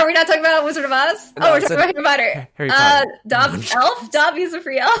 Oh, are we not talking about Wizard of Oz? No, we're talking about Harry Potter. Harry Potter. Elf? Dobby's a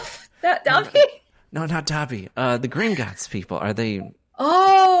free elf? Dobby? No, not Dobby. The Gringotts people, are they...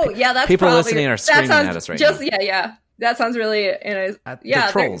 Oh, yeah, that's people probably, listening are screaming at us right now. Yeah. That sounds really, they're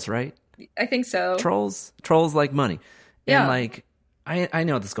trolls, right? I think so. Trolls like money. Yeah. And, like, I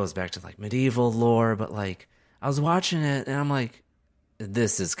know this goes back to, like, medieval lore, but, like, I was watching it and I'm like,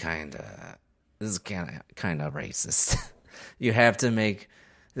 this is kind of racist. You have to make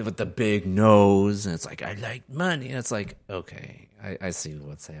with the big nose, and it's like, I like money, and it's like, okay, I see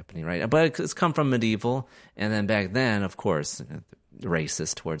what's happening, right? But it's come from medieval, and then back then, of course,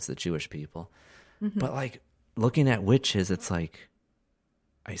 racist towards the Jewish people. Mm-hmm. But, like, looking at witches, it's like,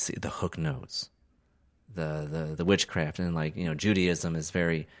 I see the hook nose, the witchcraft, and, like, you know, Judaism is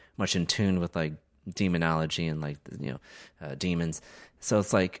very much in tune with, like, demonology and, like, you know, demons. So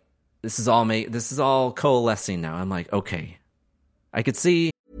it's like, this is all coalescing now. I'm like, okay, I could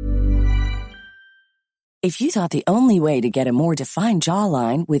see. If you thought the only way to get a more defined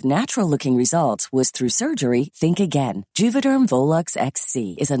jawline with natural-looking results was through surgery, think again. Juvederm Volux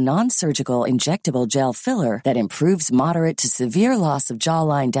XC is a non-surgical injectable gel filler that improves moderate to severe loss of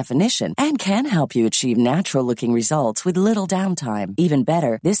jawline definition and can help you achieve natural-looking results with little downtime. Even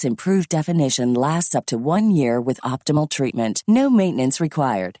better, this improved definition lasts up to 1 year with optimal treatment. No maintenance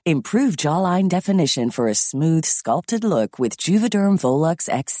required. Improve jawline definition for a smooth, sculpted look with Juvederm Volux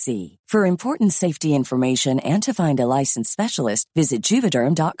XC. For important safety information and to find a licensed specialist, visit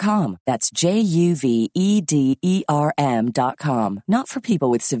Juvederm.com. That's Juvederm.com. Not for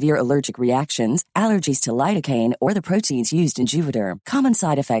people with severe allergic reactions, allergies to lidocaine, or the proteins used in Juvederm. Common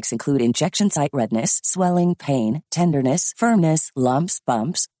side effects include injection site redness, swelling, pain, tenderness, firmness, lumps,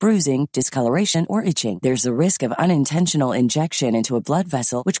 bumps, bruising, discoloration, or itching. There's a risk of unintentional injection into a blood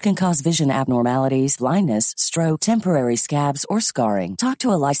vessel, which can cause vision abnormalities, blindness, stroke, temporary scabs, or scarring. Talk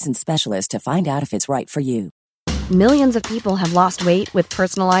to a licensed specialist to find out if it's right for you. Millions of people have lost weight with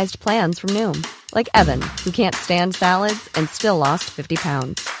personalized plans from Noom. Like Evan, who can't stand salads and still lost 50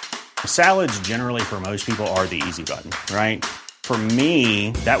 pounds. Salads generally for most people are the easy button, right? For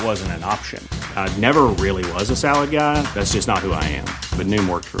me, that wasn't an option. I never really was a salad guy. That's just not who I am. But Noom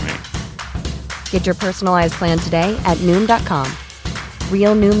worked for me. Get your personalized plan today at Noom.com.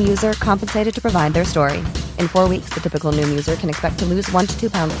 Real Noom user compensated to provide their story. In 4 weeks, the typical Noom user can expect to lose 1 to 2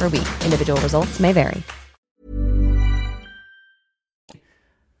 pounds per week. Individual results may vary.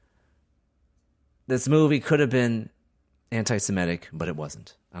 This movie could have been anti-Semitic, but it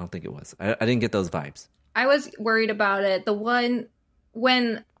wasn't. I don't think it was. I didn't get those vibes. I was worried about it. The one,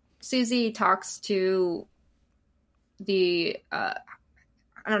 when Susie talks to the,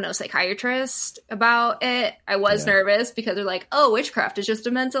 I don't know, psychiatrist about it. I was nervous because they're like, oh, witchcraft is just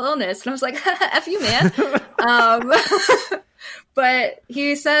a mental illness. And I was like, F you, man. But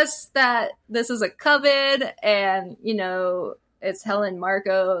he says that this is a coven and, you know, it's Helen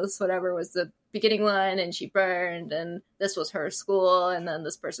Marcos, whatever was the beginning one, and she burned, and this was her school, and then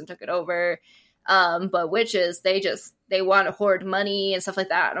this person took it over. But witches, they want to hoard money and stuff like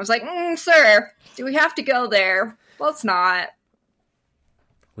that. And I was like, sir, do we have to go there? Well, it's not.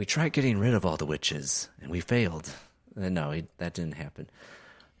 We tried getting rid of all the witches, and we failed. No, that didn't happen.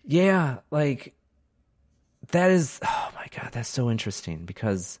 Yeah, like, that is, oh my God, that's so interesting,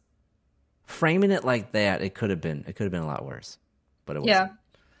 because framing it like that, it could have been a lot worse, but it wasn't. Yeah.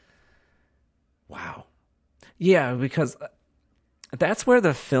 Wow. Yeah, because that's where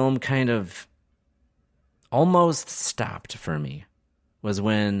the film kind of almost stopped for me, was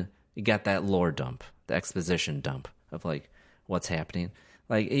when you got that lore dump, the exposition dump of, like, what's happening.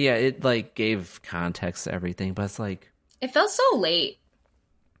 Like, yeah, it, like, gave context to everything, but it's like... It felt so late.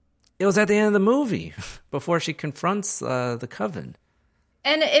 It was at the end of the movie, before she confronts the coven.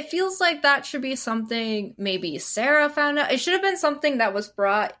 And it feels like that should be something maybe Sarah found out. It should have been something that was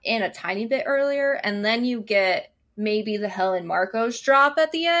brought in a tiny bit earlier, and then you get maybe the Helen Marcos drop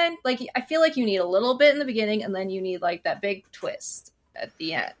at the end. Like, I feel like you need a little bit in the beginning, and then you need, like, that big twist at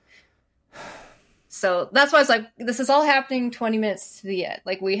the end. So that's why I was like, this is all happening 20 minutes to the end.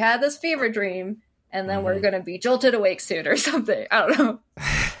 Like, we had this fever dream, and then we're going to be jolted awake soon or something. I don't know.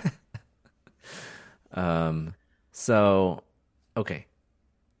 Okay.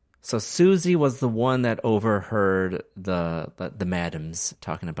 So Susie was the one that overheard the madams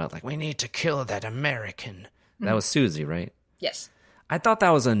talking about, like, we need to kill that American. Mm-hmm. That was Susie, right? Yes. I thought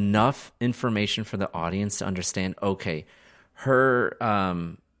that was enough information for the audience to understand, okay, her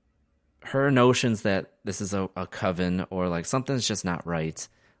notions that this is a coven or, like, something's just not right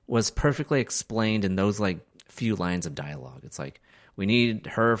was perfectly explained in those, like, few lines of dialogue. It's like, we need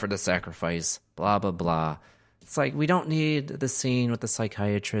her for the sacrifice, blah, blah, blah. It's like, we don't need the scene with the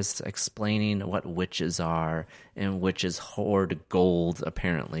psychiatrist explaining what witches are and witches hoard gold,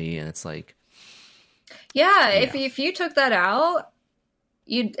 apparently. And it's like... Yeah. If you took that out,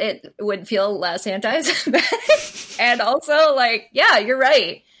 it would feel less anti-Semitic. And also, like, yeah, you're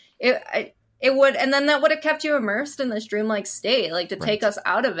right. It would, and then that would have kept you immersed in this dreamlike state. Like, to take us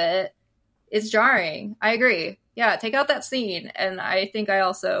out of it is jarring. I agree. Yeah, take out that scene. And I think I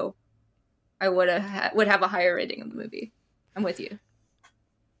would have a higher rating of the movie. I'm with you.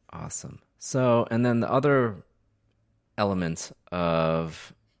 Awesome. So, and then the other element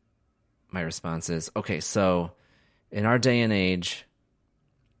of my response is, okay, so in our day and age,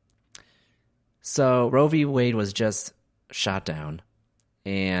 so Roe v. Wade was just shot down,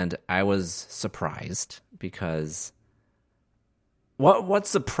 and I was surprised because what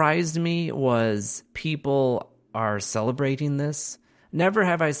surprised me was people are celebrating this. Never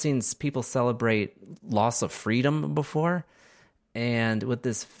have I seen people celebrate loss of freedom before. And with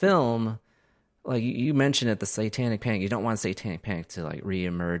this film, like you mentioned it, the Satanic Panic, you don't want Satanic Panic to, like,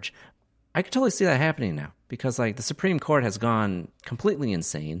 reemerge. I could totally see that happening now because, like, the Supreme Court has gone completely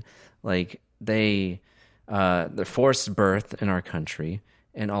insane. Like, the forced birth in our country.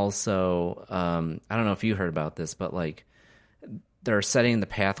 And also, I don't know if you heard about this, but, like, they're setting the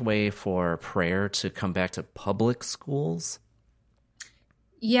pathway for prayer to come back to public schools.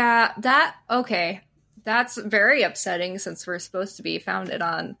 Yeah, that's very upsetting since we're supposed to be founded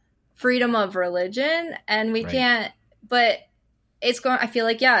on freedom of religion, and we can't, but I feel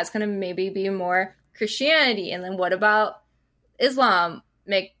like, yeah, it's going to maybe be more Christianity, and then what about Islam?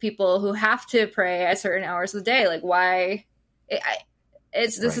 Make people who have to pray at certain hours of the day, like, why?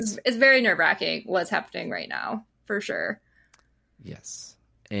 It's very nerve-wracking what's happening right now, for sure. Yes,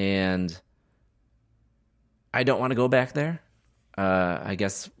 and I don't want to go back there. I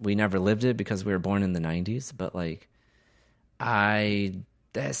guess we never lived it because we were born in the 90s, but, like,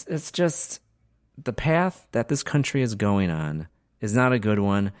 it's just the path that this country is going on is not a good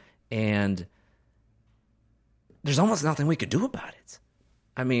one, and there's almost nothing we could do about it.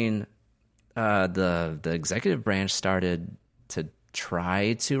 I mean, the executive branch started to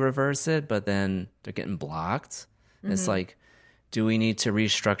try to reverse it, but then they're getting blocked. Mm-hmm. It's like, do we need to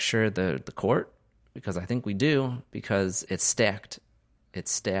restructure the court? Because I think we do, because it's stacked.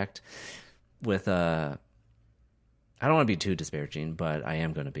 It's stacked with, I don't want to be too disparaging, but I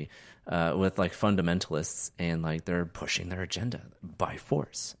am going to be, with, like, fundamentalists, and, like, they're pushing their agenda by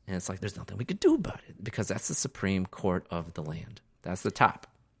force. And it's like, there's nothing we could do about it, because that's the Supreme Court of the land. That's the top.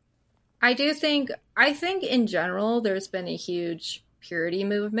 I think in general, there's been a huge purity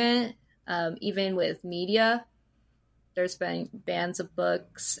movement, even with media. There's been bans of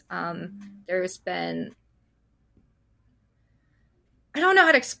books. There's been, I don't know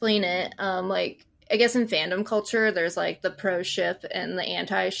how to explain it. Like, I guess in fandom culture, there's like the pro ship and the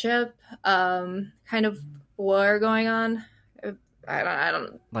anti ship kind of war going on. I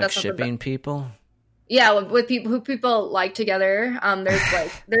don't like shipping people. Yeah, with people who people like together.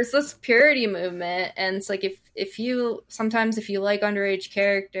 There's this purity movement, and it's like if you like underage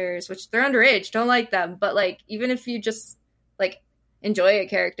characters, which they're underage, don't like them, but like even if you just like enjoy a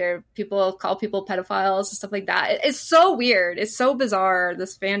character, people call people pedophiles and stuff like that. It's so weird. It's so bizarre,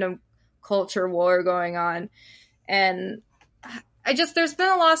 this fandom culture war going on. And there's been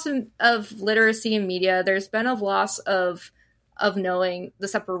a loss of literacy in media. There's been a loss of knowing the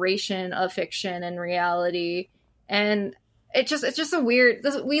separation of fiction and reality. And it's just a weird,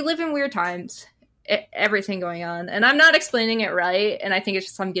 we live in weird times, everything going on. And I'm not explaining it right. And I think it's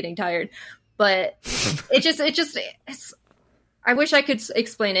just, I'm getting tired, but it's, I wish I could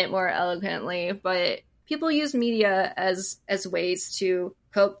explain it more eloquently, but people use media as ways to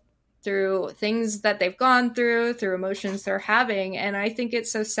cope through things that they've gone through emotions they're having. And I think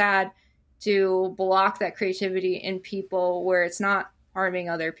it's so sad to block that creativity in people where it's not harming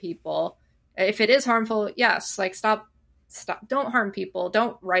other people. If it is harmful, yes, like stop, don't harm people,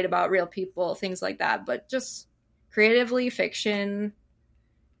 don't write about real people, things like that. But just creatively, fiction,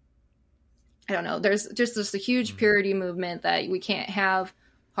 I don't know, there's just this huge purity movement that we can't have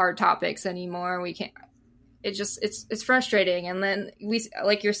hard topics anymore. We can't, it's frustrating. And then we,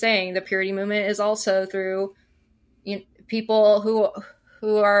 like you're saying, the purity movement is also through people who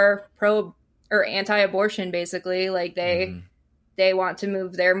are pro or anti-abortion, basically. Like they want to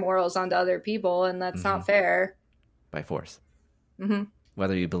move their morals onto other people, and that's not fair. By force.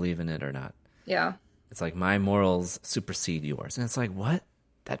 Whether you believe in it or not. Yeah. It's like my morals supersede yours. And it's like, what?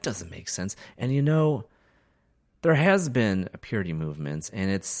 That doesn't make sense. And there has been a purity movement,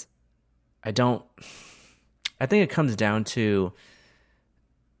 and I think it comes down to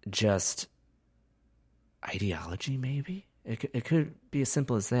just ideology, maybe. It could be as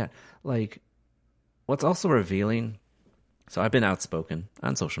simple as that. Like, what's also revealing, so I've been outspoken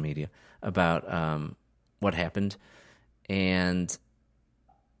on social media about what happened, and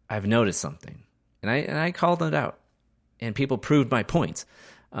I've noticed something, and I called it out, and people proved my point.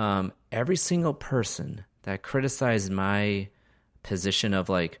 Every single person that criticized my position of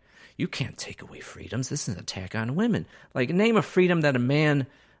like, you can't take away freedoms, this is an attack on women. Like, name a freedom that a man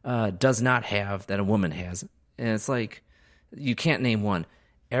does not have that a woman has, and it's like, you can't name one.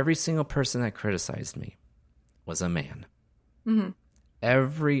 Every single person that criticized me was a man.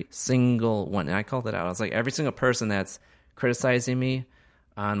 Every single one. And I called it out. I was like, every single person that's criticizing me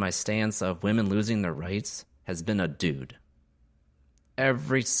on my stance of women losing their rights has been a dude.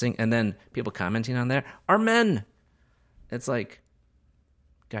 And then people commenting on there are men. It's like,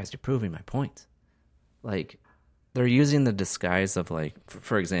 guys, you're proving my point. Like, they're using the disguise of like,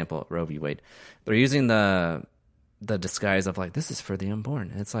 for example, Roe v. Wade. They're using the disguise of like, this is for the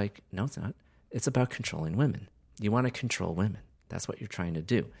unborn. And it's like, no, it's not. It's about controlling women. You want to control women. That's what you're trying to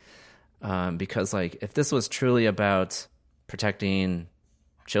do. Because like, if this was truly about protecting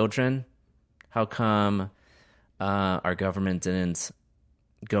children, how come our government didn't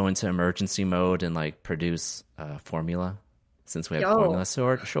go into emergency mode and like produce formula, since we have formula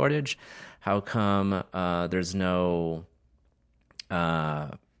shortage? How come there's no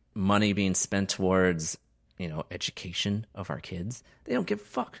money being spent towards education of our kids? They don't give a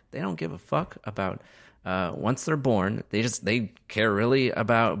fuck. They don't give a fuck about once they're born. They care really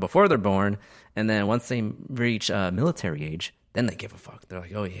about before they're born, and then once they reach military age, then they give a fuck. They're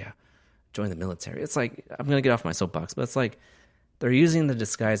like, oh yeah, join the military. It's like, I'm gonna get off my soapbox, but it's like they're using the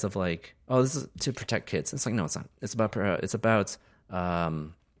disguise of like, oh, this is to protect kids. It's like, no, it's not. It's about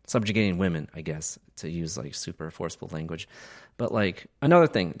subjugating women, I guess, to use like super forceful language. But like, another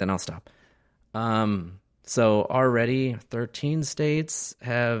thing, then I'll stop. So already 13 states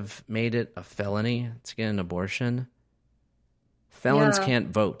have made it a felony to get an abortion. Felons can't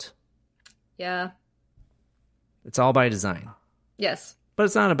vote. Yeah. It's all by design. Yes. But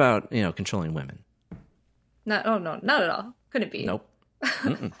it's not about, controlling women. Not at all. Couldn't be. Nope.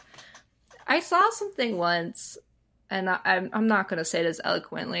 I saw something once, and I'm not going to say this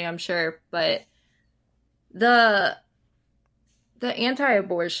eloquently, I'm sure, but the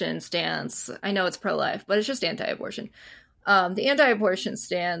anti-abortion stance, I know it's pro-life, but it's just anti-abortion. The anti-abortion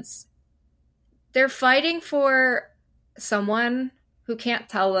stance, they're fighting for someone who can't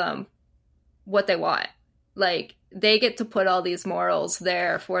tell them what they want. Like, they get to put all these morals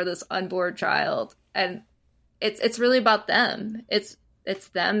there for this unborn child, and it's really about them. It's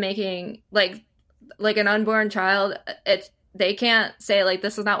them making, like, like an unborn child, they can't say like,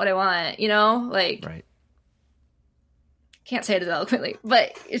 this is not what I want, you know, like, right. Can't say it as eloquently,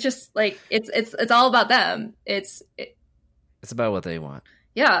 but it's just like, it's all about them. It's about what they want.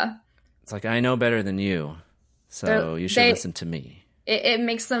 Yeah. It's like, I know better than you, so you should listen to me. It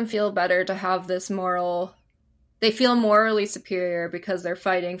makes them feel better to have this they feel morally superior because they're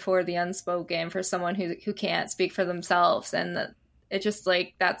fighting for the unspoken, for someone who can't speak for themselves. And it just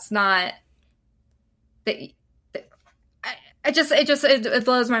like, that's not, it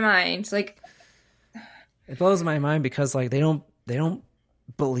blows my mind. Like, it blows my mind because like, they don't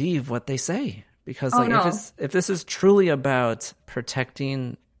believe what they say. Because like, if this is truly about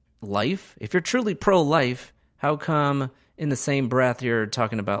protecting life, if you're truly pro-life, how come in the same breath you're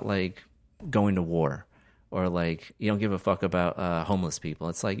talking about like going to war, or like you don't give a fuck about homeless people?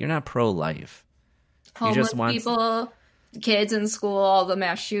 It's like, you're not pro-life. Homeless you just want people, kids in school, all the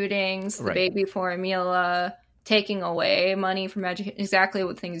mass shootings, the baby formula, taking away money from education, exactly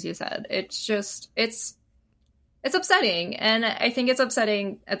what things you said. It's just, it's upsetting. And I think it's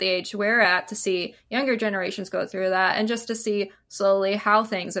upsetting at the age we're at to see younger generations go through that, and just to see slowly how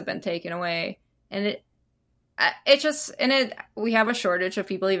things have been taken away. And we have a shortage of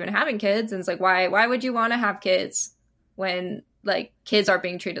people even having kids. And it's like, why would you want to have kids when like kids are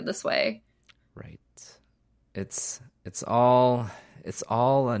being treated this way? Right. It's all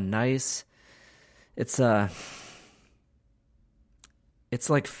a nice, it's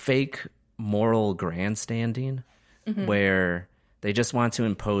like fake moral grandstanding, mm-hmm. where they just want to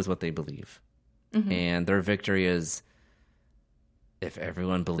impose what they believe. Mm-hmm. And their victory is if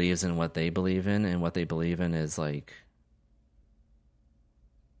everyone believes in what they believe in, and what they believe in is like,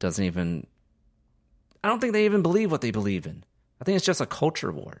 I don't think they even believe what they believe in. I think it's just a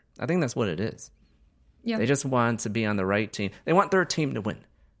culture war. I think that's what it is. Yeah. They just want to be on the right team. They want their team to win.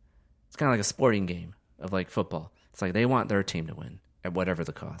 It's kind of like a sporting game of like football. It's like they want their team to win at whatever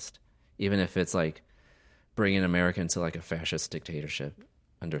the cost. Even if it's like bringing America into like a fascist dictatorship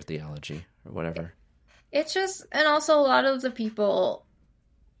under theology or whatever. It's just, and also a lot of the people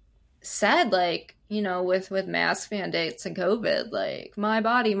said like, you know, with mask mandates and COVID, like, my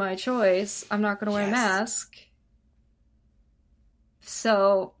body, my choice, I'm not going to wear a mask.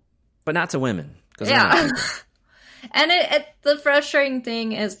 So. But not to women. Yeah. And the frustrating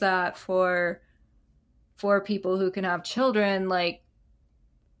thing is that for people who can have children, like,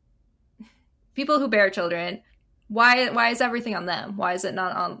 people who bear children, why is everything on them? Why is it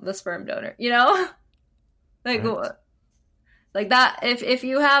not on the sperm donor? You know? Like, right. Like that, if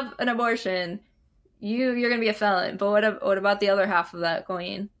you have an abortion, you're going to be a felon. But what about the other half of that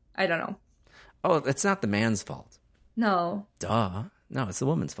going? I don't know. Oh, it's not the man's fault. No. Duh. No, it's the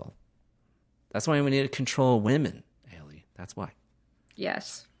woman's fault. That's why we need to control women, Haley. That's why.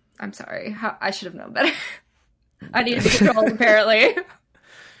 Yes. I'm sorry. I should have known better. I need to be controlled, apparently.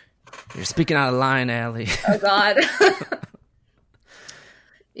 You're speaking out of line, Allie. Oh, God.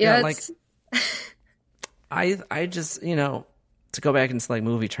 Yeah, like, I just, you know, to go back into, like,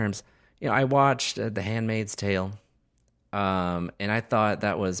 movie terms, you know, I watched The Handmaid's Tale, and I thought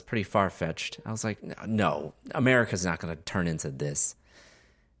that was pretty far-fetched. I was like, no, America's not going to turn into this.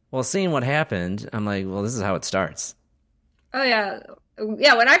 Well, seeing what happened, I'm like, well, this is how it starts. Oh, yeah.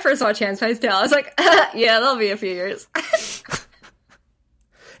 Yeah, when I first saw Handmaid's Tale, I was like, yeah, there'll be a few years.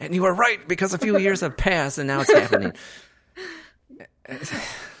 And you were right, because a few years have passed, and now it's happening.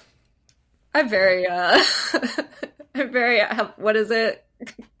 I'm very, what is it?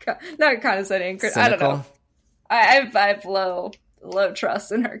 Not condescending. Cynical. I don't know. I've low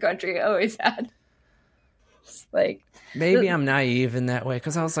trust in our country. I always had. Just like, maybe I'm naive in that way,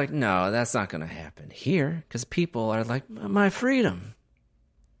 because I was like, no, that's not going to happen here, because people are like, my freedom.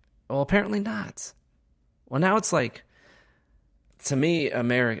 Well, apparently not. Well, now it's like, to me,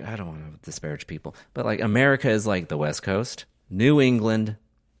 America, I don't want to disparage people, but like America is like the West Coast, New England,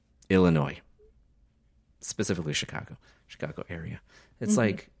 Illinois, specifically Chicago area. It's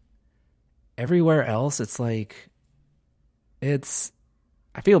like everywhere else, it's like,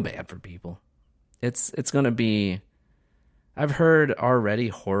 I feel bad for people. It's going to be, I've heard already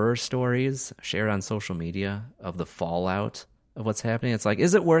horror stories shared on social media of the fallout of what's happening. It's like,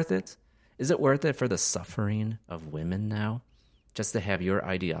 is it worth it? Is it worth it for the suffering of women now? Just to have your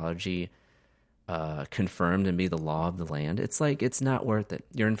ideology confirmed and be the law of the land? It's like, it's not worth it.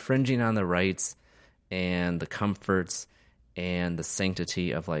 You're infringing on the rights and the comforts and the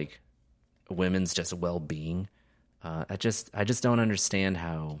sanctity of like women's just well-being. I just don't understand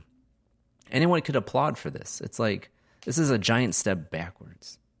how anyone could applaud for this. It's like, this is a giant step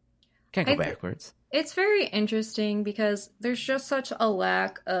backwards. Can't go backwards. It's very interesting because there's just such a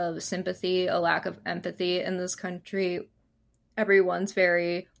lack of sympathy, a lack of empathy in this country. Everyone's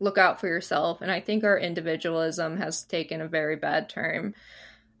very look out for yourself, and I think our individualism has taken a very bad turn.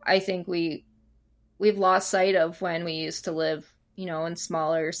 I think we've lost sight of when we used to live, in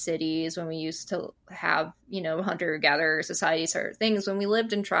smaller cities, when we used to have, hunter-gatherer societies or things, when we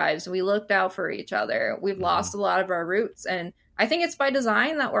lived in tribes and we looked out for each other. We've lost a lot of our roots, and I think it's by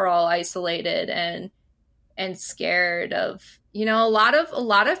design that we're all isolated and scared of, a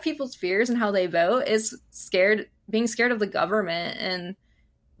lot of people's fears and how they vote is being scared of the government. And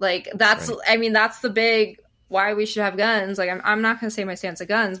like, that's, right. I mean, that's the big why we should have guns. Like, I'm not going to say my stance of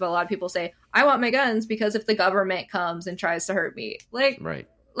guns, but a lot of people say, I want my guns because if the government comes and tries to hurt me, like, right.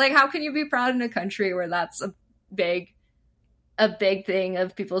 Like, how can you be proud in a country where that's a big thing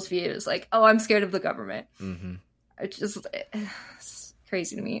of people's views? Like, oh, I'm scared of the government. Mm-hmm. It's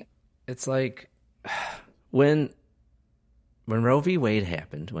crazy to me. It's like when Roe v. Wade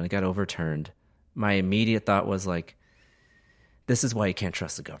happened, when it got overturned, my immediate thought was like, this is why you can't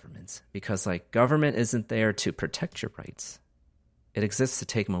trust the government, because like government isn't there to protect your rights. It exists to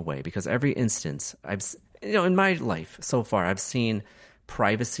take them away, because every instance in my life so far, I've seen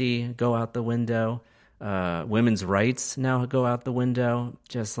privacy go out the window, women's rights now go out the window,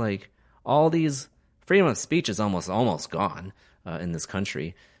 just like all these. Freedom of speech is almost gone in this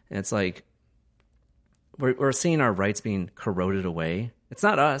country. And it's like we're seeing our rights being corroded away. It's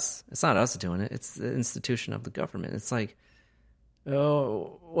not us. It's not us doing it. It's the institution of the government. It's like,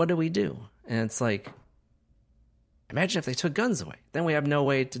 oh, what do we do? And it's like, imagine if they took guns away. Then we have no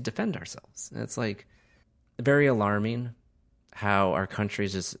way to defend ourselves. And it's like very alarming how our country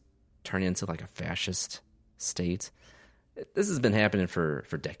is just turning into like a fascist state. This has been happening for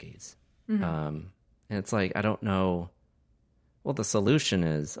decades. Mm-hmm. And it's like, I don't know what the solution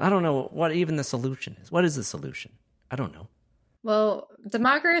is. I don't know what even the solution is. What is the solution? I don't know. Well,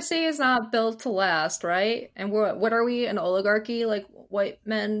 democracy is not built to last, right? And what are we, an oligarchy? Like white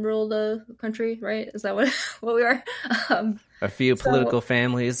men rule the country, right? Is that what we are? A few political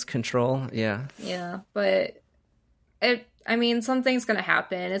families control, yeah. Yeah, but something's going to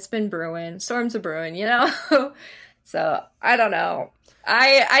happen. It's been brewing. Storms are brewing, So, I don't know.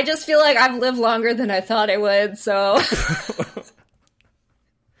 I just feel like I've lived longer than I thought I would, so. You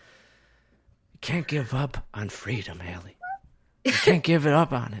can't give up on freedom, Allie. You can't give it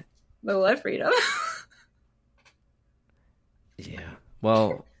up on it. But what freedom? Yeah.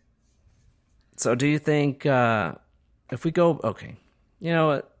 Well, so do you think if we go, okay, you know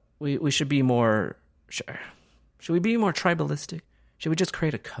what, we should be more, should we be more tribalistic? Should we just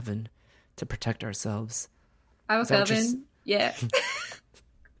create a coven to protect ourselves? I'm a coven. Yeah.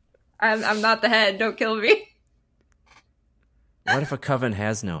 I'm not the head. Don't kill me. What if a coven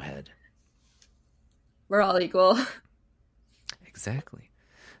has no head? We're all equal. Exactly.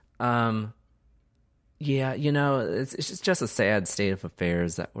 Yeah, it's just a sad state of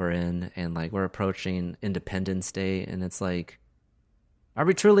affairs that we're in, and like we're approaching Independence Day, and it's like, are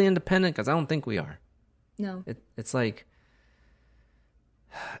we truly independent? Because I don't think we are. No. It's like,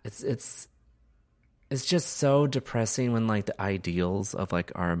 it's just so depressing when like the ideals of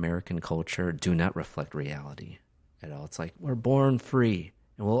like our American culture do not reflect reality at all. It's like we're born free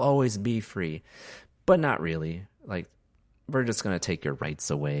and we'll always be free, but not really. Like we're just going to take your rights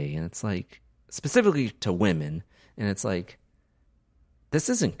away. And it's like specifically to women. And it's like, this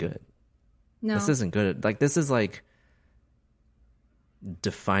isn't good. No, this isn't good. Like this is like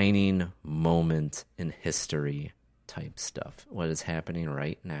defining moment in history type stuff. What is happening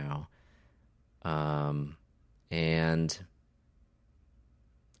right now. And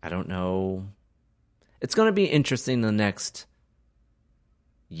I don't know. It's going to be interesting the next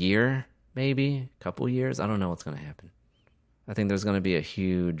year, maybe a couple years. I don't know what's going to happen. I think there's going to be a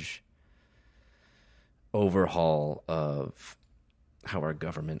huge overhaul of how our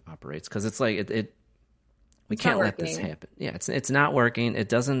government operates, because it's like we can't let this happen. Yeah, it's not working. It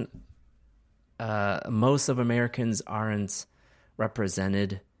doesn't. Most of Americans aren't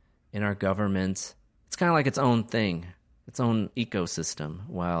represented in our government. It's kind of like its own thing, its own ecosystem,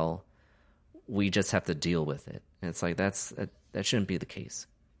 while we just have to deal with it. And it's like that shouldn't be the case.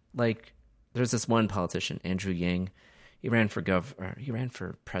 Like there's this one politician, Andrew Yang. He ran for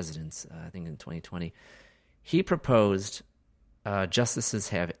president, I think in 2020. He proposed justices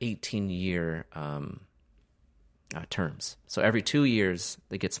have 18-year terms. So every 2 years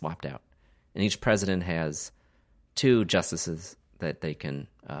they get swapped out, and each president has 2 justices that they can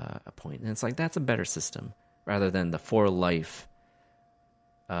appoint. And it's like, that's a better system rather than the 4 life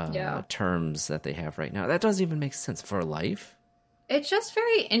terms that they have right now. That doesn't even make sense. For life? It's just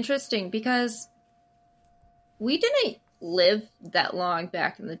very interesting because we didn't live that long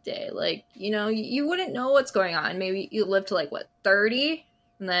back in the day. Like, you know, you wouldn't know what's going on. Maybe you live to like, what, 30?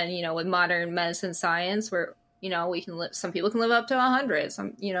 And then, you know, with modern medicine science where, you know, we can live, some people can live up to 100,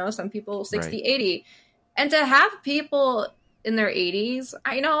 some, you know, some people 60, right. 80. And to have people in their 80s,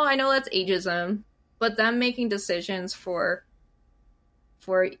 I know that's ageism, but them making decisions for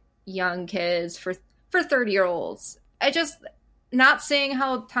young kids, for 30-year-olds, not seeing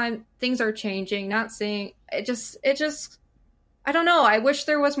how things are changing, not seeing it just I don't know. I wish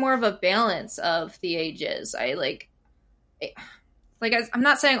there was more of a balance of the ages. I'm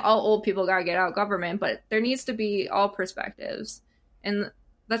not saying all old people gotta get out of government, but there needs to be all perspectives, and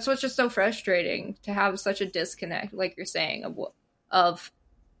that's what's just so frustrating, to have such a disconnect, like you're saying, of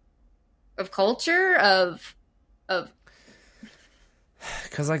culture, of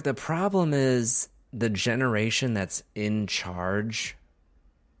because like the problem is the generation that's in charge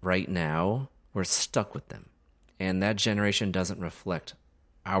right now, we're stuck with them. And that generation doesn't reflect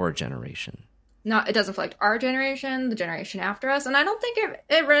our generation. No, it doesn't reflect our generation, the generation after us. And I don't think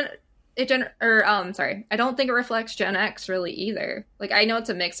I don't think it reflects Gen X really either. Like, I know it's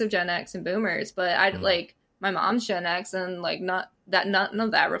a mix of Gen X and boomers, but like my mom's Gen X, and like none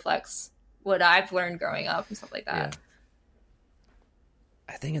of that reflects what I've learned growing up and stuff like that.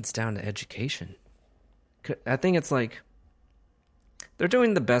 Yeah. I think it's down to education. I think it's like they're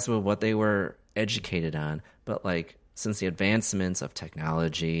doing the best with what they were educated on, but like since the advancements of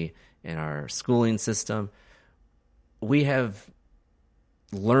technology and our schooling system, we have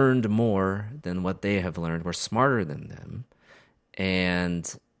learned more than what they have learned. We're smarter than them,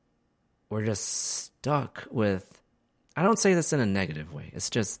 and we're just stuck with, I don't say this in a negative way,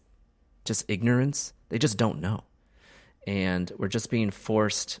 it's just ignorance. They just don't know, and we're just being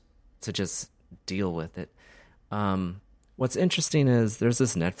forced to just deal with it. What's interesting is there's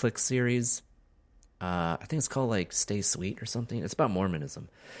this Netflix series, I think it's called like Stay Sweet or something. It's about Mormonism.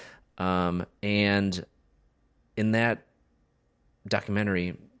 And in that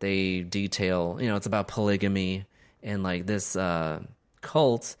documentary, they detail, you know, it's about polygamy, and like this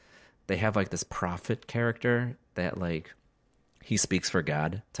cult, they have like this prophet character that like he speaks for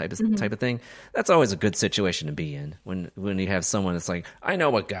God type of thing. That's always a good situation to be in when you have someone that's like, I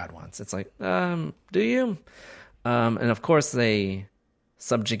know what God wants. It's like, do you? And of course they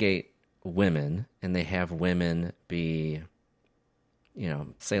subjugate women, and they have women be, you know,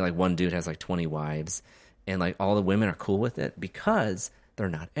 say like one dude has like 20 wives, and like all the women are cool with it because they're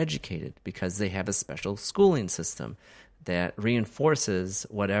not educated, because they have a special schooling system that reinforces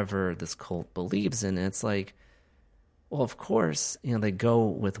whatever this cult believes in. And it's like, well, of course, you know, they go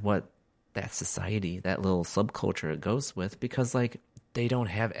with what that society, that little subculture goes with, because like they don't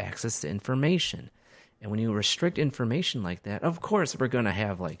have access to information. And when you restrict information like that, of course we're going to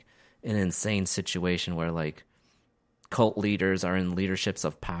have like an insane situation where like cult leaders are in leaderships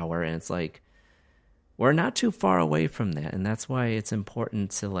of power, and it's like we're not too far away from that. And that's why it's important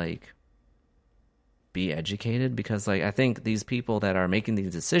to like be educated, because like I think these people that are making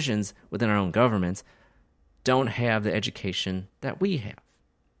these decisions within our own governments don't have the education that we have.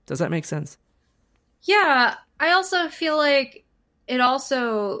 Does that make sense? Yeah, I also feel like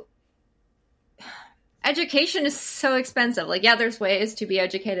education is so expensive. Like, yeah, there's ways to be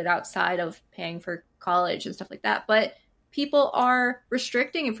educated outside of paying for college and stuff like that, but people are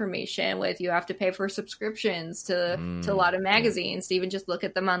restricting information with, you have to pay for subscriptions to a lot of magazines to even just look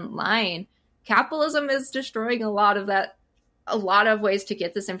at them online. Capitalism is destroying a lot of ways to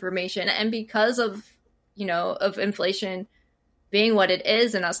get this information. And because of, you know, of inflation being what it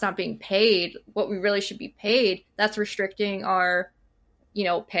is and us not being paid what we really should be paid, that's restricting our, you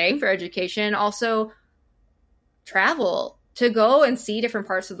know, paying for education. Also, travel, to go and see different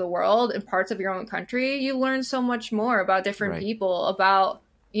parts of the world and parts of your own country. You learn so much more about different people, about,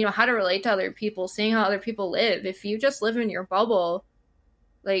 you know, how to relate to other people, seeing how other people live. If you just live in your bubble,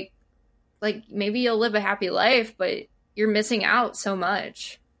 like maybe you'll live a happy life, but you're missing out so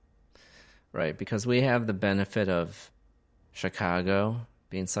much. Right, because we have the benefit of Chicago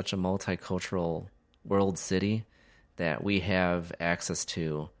being such a multicultural world city that we have access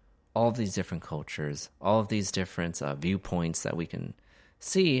to all of these different cultures, all of these different viewpoints that we can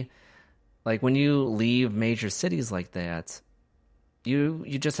see. Like when you leave major cities like that, you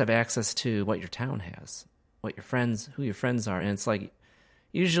just have access to what your town has, who your friends are. And it's like,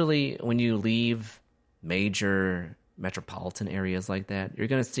 usually when you leave major metropolitan areas like that, you're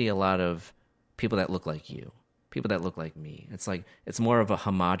going to see a lot of people that look like you, people that look like me. It's like, it's more of a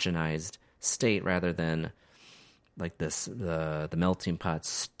homogenized state rather than like the melting pot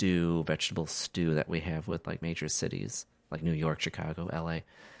stew, vegetable stew that we have with like major cities. like New York, Chicago, LA.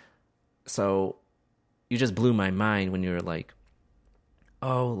 So you just blew my mind when you were like,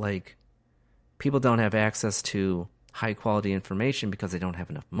 oh, like people don't have access to high quality information because they don't have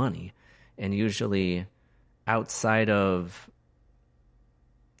enough money. And usually outside of,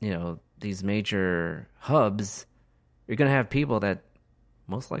 these major hubs, you're going to have people that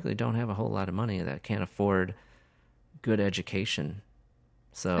most likely don't have a whole lot of money, that can't afford good education.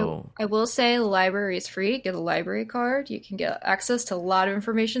 So I will say the library is free. Get a library card. You can get access to a lot of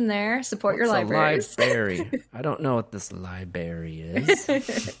information there. Support your libraries. Library? I don't know what this library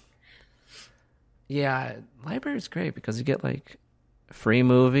is. Yeah, library is great because you get like free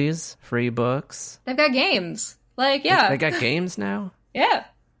movies, free books. They've got games. Like, yeah. They got games now? Yeah.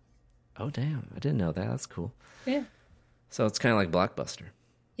 Oh, damn. I didn't know that. That's cool. Yeah. So it's kind of like Blockbuster.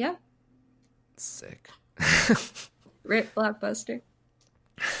 Yeah. Sick. Rip Blockbuster.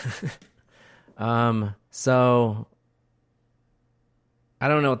 So I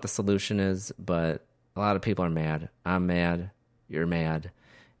don't know what the solution is, but a lot of people are mad. I'm mad. You're mad.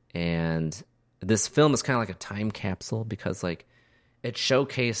 And this film is kind of like a time capsule because, like, it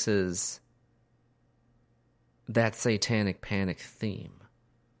showcases that satanic panic theme.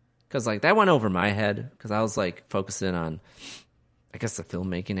 Because, like, that went over my head because I was, like, focusing on, I guess, the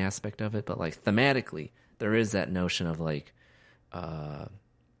filmmaking aspect of it. But, like, thematically, there is that notion of, like,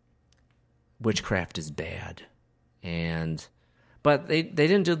 witchcraft is bad. But they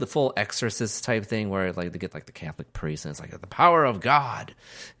didn't do the full exorcist type thing where, like, they get, like, the Catholic priest and it's, like, the power of God.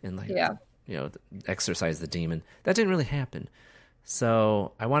 And, like, exorcise the demon. That didn't really happen.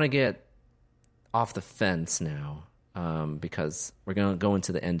 So I want to get off the fence now. Because we're going to go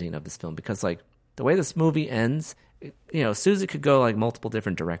into the ending of this film. Because, like, the way this movie ends, Susie could go, like, multiple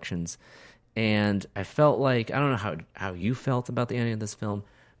different directions. And I felt like, I don't know how you felt about the ending of this film,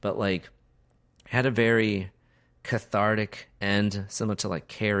 but, like, had a very cathartic end, similar to, like,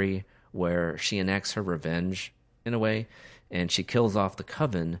 Carrie, where she enacts her revenge, in a way, and she kills off the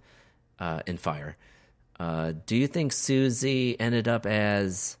coven in fire. Do you think Susie ended up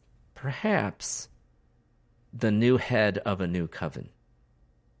as, perhaps, the new head of a new coven?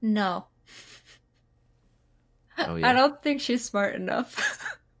 No. Oh, yeah. I don't think she's smart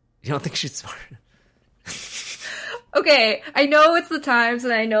enough. You don't think she's smart? Okay, I know it's the times,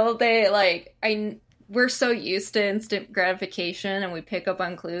 and I know we're so used to instant gratification, and we pick up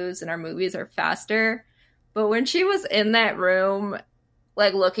on clues, and our movies are faster. But when she was in that room,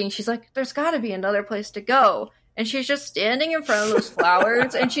 like, looking, she's like, there's got to be another place to go. And she's just standing in front of those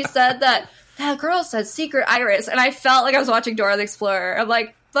flowers, and she said that girl said secret iris, and I felt like I was watching Dora the Explorer. I'm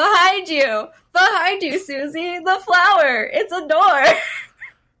like, behind you, Susie, the flower, it's a door.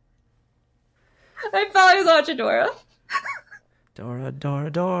 I felt like I was watching Dora. Dora, Dora,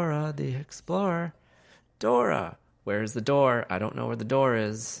 Dora, the Explorer. Dora, where's the door? I don't know where the door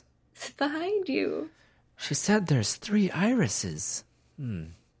is. It's behind you. She said there's 3 irises.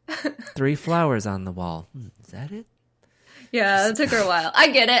 3 flowers on the wall. Is that it? Yeah, it took her a while. I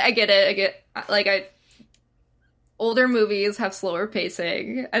get it. Older movies have slower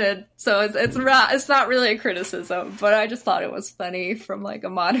pacing, and so it's not really a criticism, but I just thought it was funny from, like, a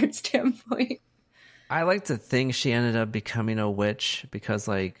modern standpoint. I like to think she ended up becoming a witch because,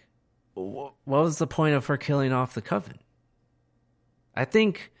 like, what was the point of her killing off the coven? I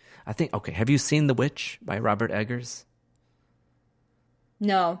think. Okay, have you seen The Witch by Robert Eggers?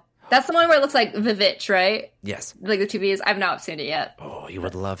 No. That's the one where it looks like The Witch, right? Yes. Like the TVs. I've not seen it yet. Oh, you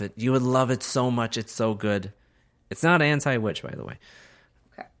would love it. You would love it so much. It's so good. It's not anti-witch, by the way.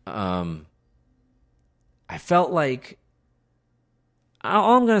 Okay. I felt like...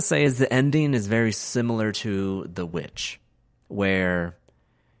 All I'm going to say is the ending is very similar to The Witch, where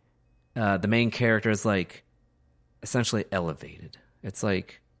the main character is, like, essentially elevated. It's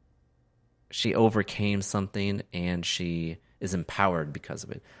like she overcame something and she is empowered because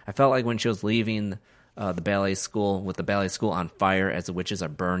of it. I felt like when she was leaving the ballet school, with the ballet school on fire as the witches are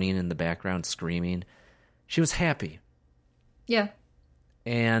burning in the background, screaming, she was happy. Yeah.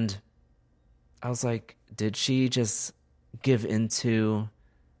 And I was like, did she just give into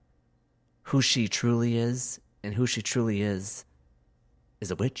who she truly is? And who she truly is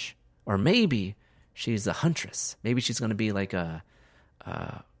a witch? Or maybe she's a huntress. Maybe she's going to be like a,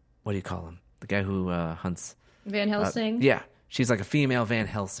 what do you call him? The guy who hunts. Van Helsing? Yeah. She's like a female Van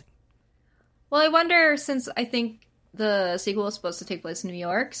Helsing. Well, I wonder, since I think the sequel is supposed to take place in New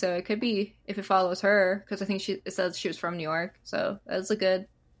York, so it could be if it follows her, because I think it says she was from New York, so that's a good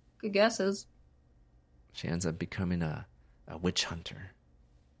guesses. She ends up becoming a witch hunter.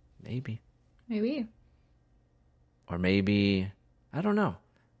 Maybe. Or maybe, I don't know.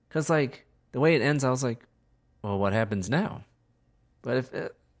 Because, like, the way it ends, I was like, well, what happens now? But if I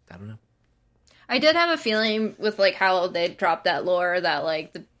don't know. I did have a feeling with like how they dropped that lore that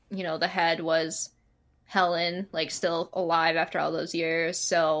like the head was Helen, like still alive after all those years.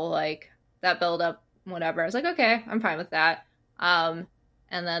 So like that build up, whatever. I was like, okay, I'm fine with that. And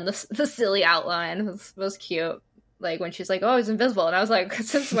then the silly outline was cute. Like when she's like, oh, he's invisible. And I was like,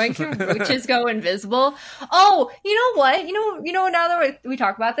 since when can witches go invisible? Oh, you know what? You know, now that we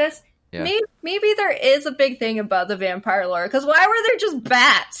talk about this, yeah. Maybe there is a big thing about the vampire lore. Because why were there just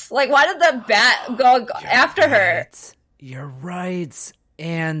bats? Like, why did the bat go after her? You're right.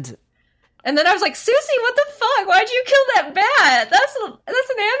 And then I was like, Susie, what the fuck? Why'd you kill that bat? That's an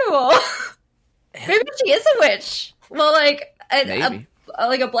animal. Maybe she is a witch. Well, like,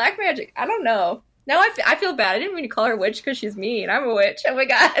 a black magic. I don't know. Now I feel bad. I didn't mean to call her a witch because she's mean. I'm a witch. Oh my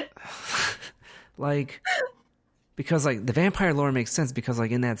god. Like, because like the vampire lore makes sense because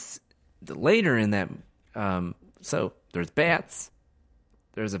like in that later in that so there's bats,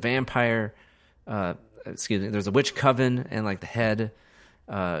 there's a vampire, there's a witch coven, and like the head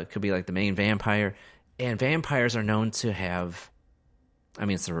could be like the main vampire, and vampires are known to have, I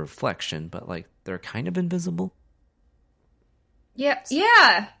mean it's a reflection, but like they're kind of invisible. Yeah,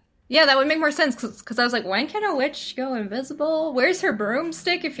 that would make more sense because I was like, when can a witch go invisible? Where's her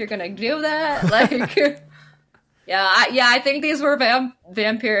broomstick if you're gonna do that? Like, I think these were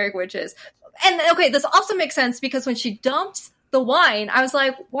vampiric witches. And okay, this also makes sense because when she dumps the wine, I was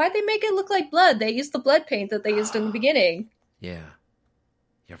like, why'd they make it look like blood? They used the blood paint that they used in the beginning. Yeah.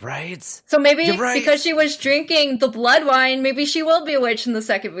 You're right. So maybe because she was drinking the blood wine, maybe she will be a witch in the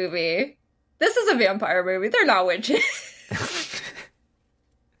second movie. This is a vampire movie. They're not witches.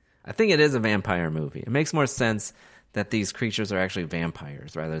 I think it is a vampire movie. It makes more sense that these creatures are actually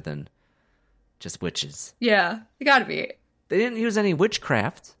vampires rather than just witches. Yeah, they gotta be. They didn't use any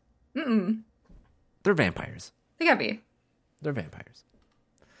witchcraft. Mm-mm. They're vampires. They gotta be. They're vampires.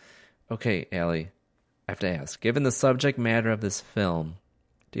 Okay, Allie, I have to ask, given the subject matter of this film,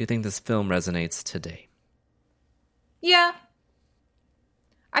 do you think this film resonates today? Yeah.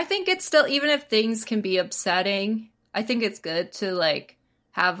 I think it's still, even if things can be upsetting, I think it's good to like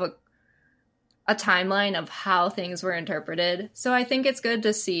have a timeline of how things were interpreted. So I think it's good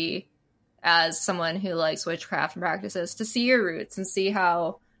to see, as someone who likes witchcraft and practices, to see your roots and see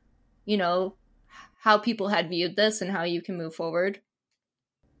how, you know, how people had viewed this and how you can move forward.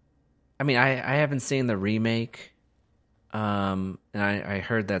 I mean, I haven't seen the remake, and I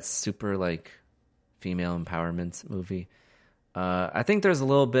heard that's super like female empowerment movie. I think there's a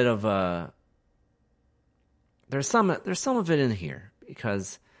little bit of there's some of it in here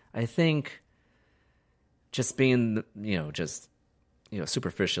because I think just being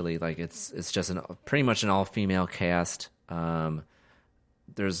superficially, like it's just pretty much an all female cast.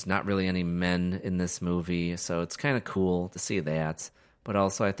 There's not really any men in this movie, so it's kind of cool to see that. But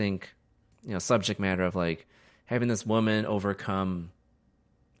also, I think subject matter of like having this woman overcome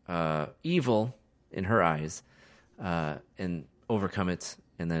evil in her eyes and overcome it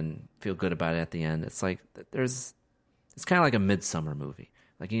and then feel good about it at the end. It's like it's kind of like a Midsommar movie.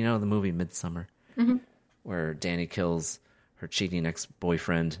 Like, the movie Midsommar, mm-hmm. where Danny kills her cheating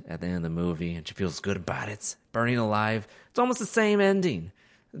ex-boyfriend at the end of the movie and she feels good about it, burning alive. It's almost the same ending.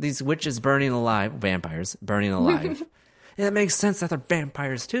 These witches burning alive, vampires burning alive. And it makes sense that they're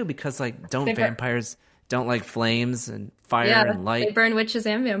vampires too, because vampires don't like flames and fire and light? They burn witches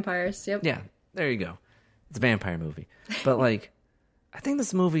and vampires. Yep. Yeah, there you go. It's a vampire movie. But like, I think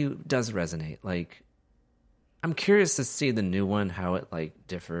this movie does resonate. Like, I'm curious to see the new one, how it like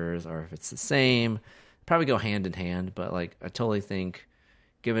differs or if it's the same. Probably go hand in hand, but like I totally think,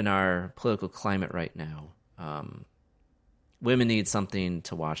 given our political climate right now, women need something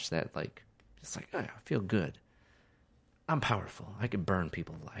to watch that like just like, oh, I feel good. I'm powerful. I can burn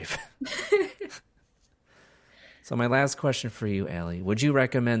people alive. So my last question for you, Allie, would you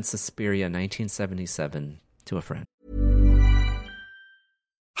recommend Suspiria 1977 to a friend?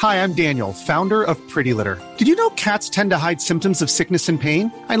 Hi, I'm Daniel, founder of Pretty Litter. Did you know cats tend to hide symptoms of sickness and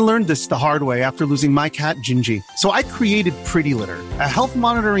pain? I learned this the hard way after losing my cat, Gingy. So I created Pretty Litter, a health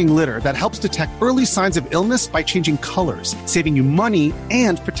monitoring litter that helps detect early signs of illness by changing colors, saving you money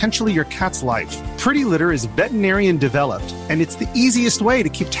and potentially your cat's life. Pretty Litter is veterinarian developed, and it's the easiest way to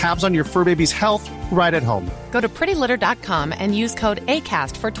keep tabs on your fur baby's health right at home. Go to prettylitter.com and use code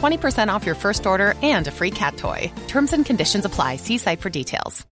ACAST for 20% off your first order and a free cat toy. Terms and conditions apply. See site for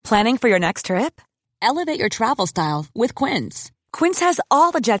details. Planning for your next trip? Elevate your travel style with Quince. Quince has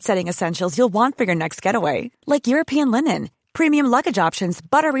all the jet-setting essentials you'll want for your next getaway, like European linen, premium luggage options,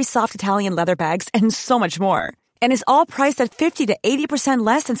 buttery soft Italian leather bags, and so much more. And is all priced at 50 to 80%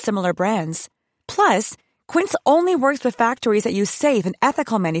 less than similar brands. Plus, Quince only works with factories that use safe and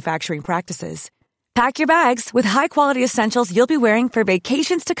ethical manufacturing practices. Pack your bags with high-quality essentials you'll be wearing for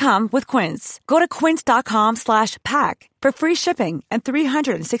vacations to come with Quince. Go to quince.com/pack for free shipping and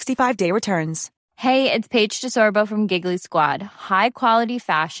 365-day returns. Hey, it's Paige DeSorbo from Giggly Squad. High quality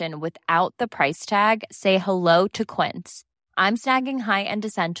fashion without the price tag. Say hello to Quince. I'm snagging high-end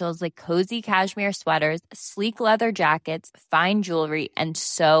essentials like cozy cashmere sweaters, sleek leather jackets, fine jewelry, and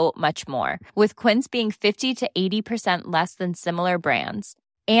so much more. With Quince being 50 to 80% less than similar brands.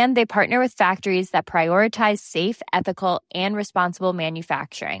 And they partner with factories that prioritize safe, ethical, and responsible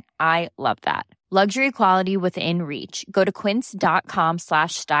manufacturing. I love that. Luxury quality within reach. Go to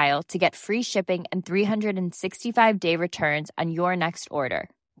quince.com/style to get free shipping and 365-day returns on your next order.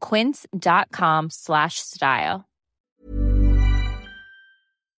 Quince.com/style.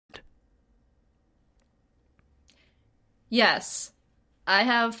 Yes, I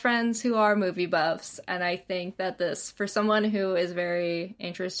have friends who are movie buffs, and I think that this, for someone who is very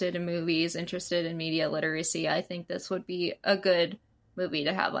interested in movies, interested in media literacy, I think this would be a good movie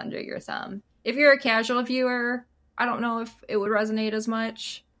to have under your thumb. If you're a casual viewer, I don't know if it would resonate as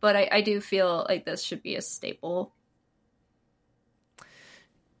much, but I do feel like this should be a staple.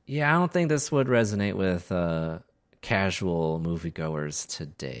 Yeah, I don't think this would resonate with casual moviegoers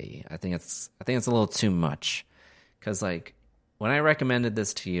today. I think it's a little too much. Because, like, when I recommended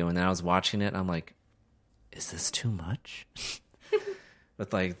this to you and then I was watching it, I'm like, is this too much?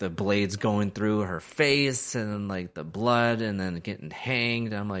 With, like, the blades going through her face and then, like, the blood and then getting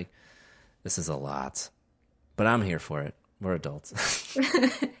hanged. I'm like, this is a lot. But I'm here for it. We're adults.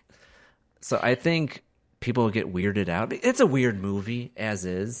 So I think people will get weirded out. It's a weird movie, as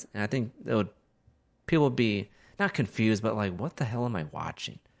is. And I think people would be, not confused, but like, what the hell am I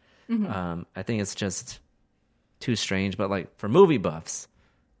watching? Mm-hmm. I think it's just too strange, but like for movie buffs,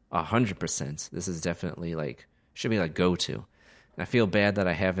 100%, this is definitely like should be like go to. And I feel bad that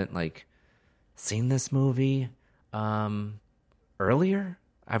I haven't like seen this movie earlier.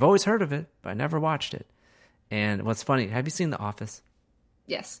 I've always heard of it, but I never watched it. And what's funny, have you seen The Office?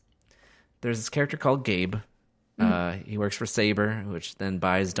 Yes. There's this character called Gabe. He works for Sabre, which then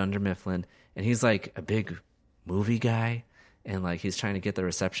buys Dunder Mifflin, and he's like a big movie guy, and like he's trying to get the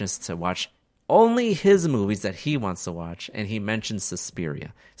receptionist to watch only his movies that he wants to watch, and he mentions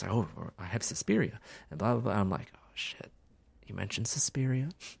Suspiria. He's like, oh, I have Suspiria, and blah, blah, blah. I'm like, oh, shit. You mentioned Suspiria?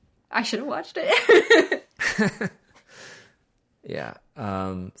 I should have watched it. Yeah.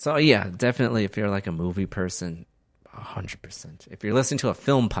 So, yeah, definitely if you're like a movie person, 100%. If you're listening to a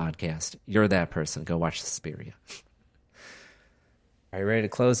film podcast, you're that person. Go watch Suspiria. Are you ready to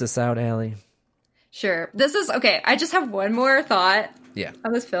close this out, Allie? Sure. This is, okay, I just have one more thought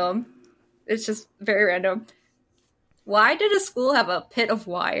on this film. It's just very random. Why did a school have a pit of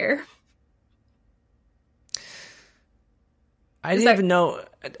wire? I didn't even know.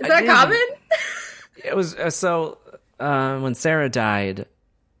 Is that common? It was when Sarah died,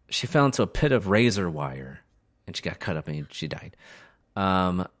 she fell into a pit of razor wire, and she got cut up and she died.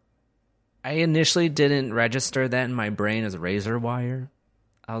 I initially didn't register that in my brain as razor wire.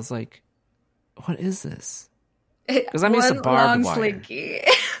 I was like, "What is this?" Because I'm used to barbed wire. Slinky.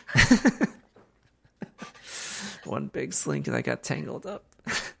 One big slinky that got tangled up.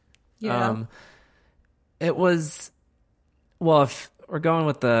 Yeah. It was, well, if we're going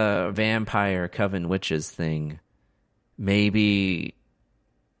with the vampire coven witches thing, maybe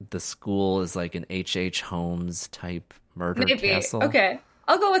the school is like an H.H. Holmes type murder castle. Okay.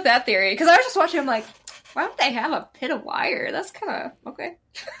 I'll go with that theory. Because I was just watching, I'm like, why would they have a pit of wire? That's kind of, okay.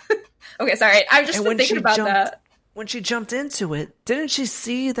 Okay, sorry. I'm just thinking about that. When she jumped into it, didn't she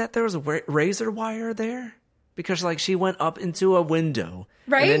see that there was a razor wire there? Because, like, she went up into a window.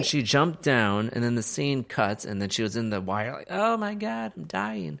 Right. And then she jumped down, and then the scene cuts, and then she was in the wire, like, oh my God, I'm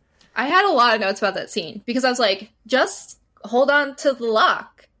dying. I had a lot of notes about that scene, because I was like, just hold on to the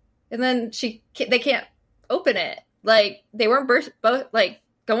lock. And then they can't open it. Like, they weren't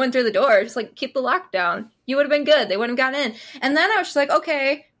going through the door. Just, like, keep the lock down. You would have been good. They wouldn't have gotten in. And then I was just like,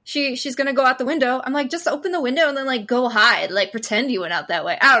 okay, she's gonna go out the window. I'm like, just open the window and then, like, go hide. Like, pretend you went out that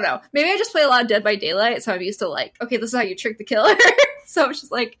way. I don't know. Maybe I just play a lot of Dead by Daylight, so I'm used to, like, okay, this is how you trick the killer. So it's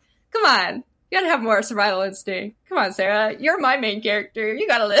just like, come on. You gotta have more survival instinct. Come on, Sarah. You're my main character. You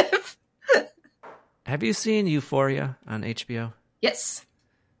gotta live. Have you seen Euphoria on HBO? Yes.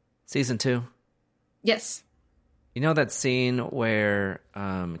 Season 2? Yes. You know that scene where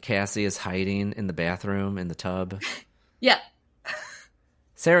Cassie is hiding in the bathroom in the tub? Yeah.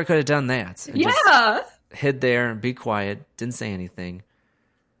 Sarah could have done that. And just hid there, be quiet, didn't say anything.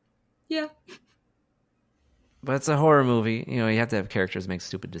 Yeah. But it's a horror movie. You know, you have to have characters make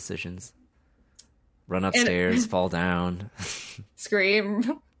stupid decisions. Run upstairs, fall down.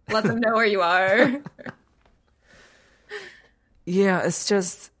 Scream. Let them know where you are. Yeah, it's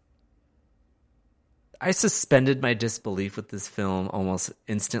just... I suspended my disbelief with this film almost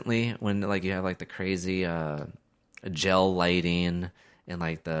instantly when like you have like the crazy gel lighting and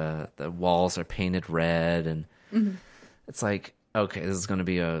like the walls are painted red and it's like, okay, this is going to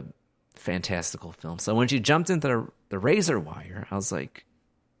be a fantastical film. So when she jumped into the razor wire, I was like,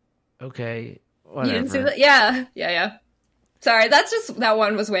 okay, whatever. You didn't see that? Yeah. Sorry, that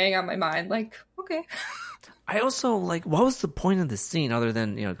one was weighing on my mind. Like, okay. I also like, what was the point of the scene other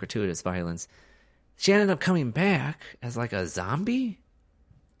than, gratuitous violence? She ended up coming back as like a zombie?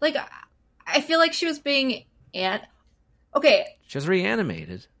 Like, I feel like she was being okay. She was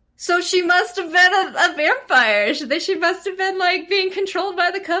reanimated. So she must have been a vampire. She must have been like being controlled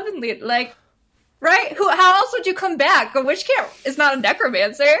by the coven lead. Like, right? How else would you come back? A witch is not a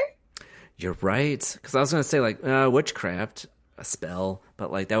necromancer. You're right. Because I was going to say like witchcraft, a spell,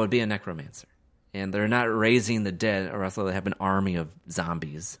 but like that would be a necromancer. And they're not raising the dead or else they have an army of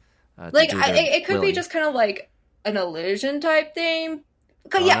zombies. It could be just kind of like an illusion type thing.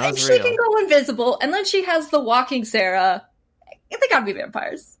 Because and she real. can go invisible, and then she has the walking Sarah. They gotta be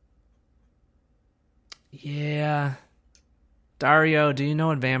vampires. Yeah. Dario, do you know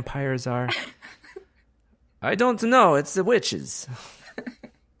what vampires are? I don't know. It's the witches.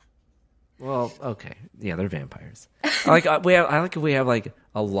 Well, okay. Yeah, they're vampires. I like if we have like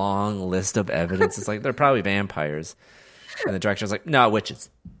a long list of evidence. It's like they're probably vampires. And the director's like, no, witches.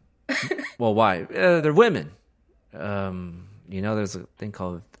 Well, why? They're women. There's a thing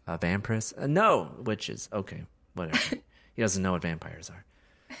called a vampiress. No, witches. Okay, whatever. He doesn't know what vampires are.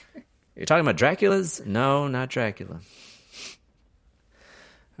 You're talking about Draculas? No, not Dracula.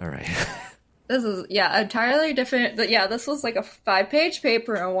 All right. This is, entirely different. This was like a 5-page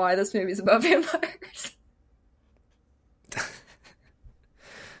paper on why this movie's about vampires.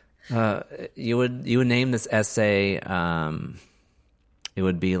 You would name this essay, it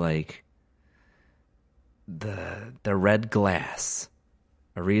would be like the Red Glass,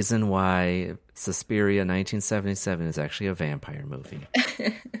 a reason why Suspiria 1977 is actually a vampire movie.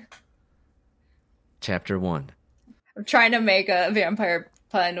 Chapter 1. I'm trying to make a vampire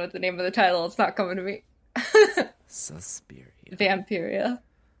pun with the name of the title. It's not coming to me. Suspiria. Vampiria.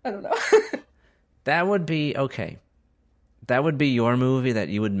 I don't know. That would be, okay. That would be your movie that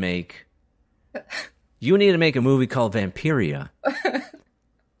you would make. You need to make a movie called Vampiria.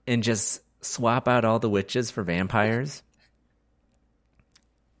 And just swap out all the witches for vampires.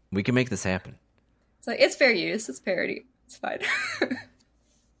 We can make this happen. It's fair use. It's parody. It's fine.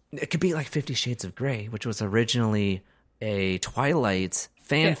 It could be like 50 Shades of Grey, which was originally a Twilight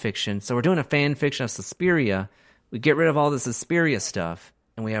fan fiction. So we're doing a fan fiction of Suspiria. We get rid of all the Suspiria stuff,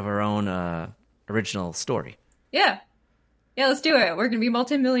 and we have our own original story. Yeah. Yeah, let's do it. We're going to be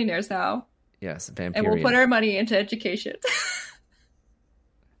multimillionaires now. Yes, Vampiria. And we'll put our money into education.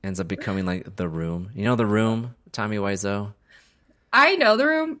 Ends up becoming like The Room. You know The Room, Tommy Wiseau? I know The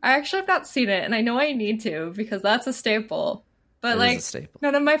Room. I actually have not seen it, and I know I need to because that's a staple. But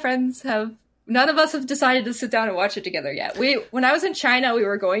none of my friends have. None of us have decided to sit down and watch it together yet. When I was in China, we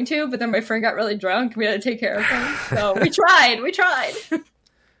were going to, but then my friend got really drunk. We had to take care of him. So we tried.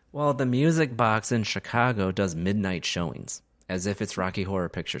 Well, the Music Box in Chicago does midnight showings, as if it's Rocky Horror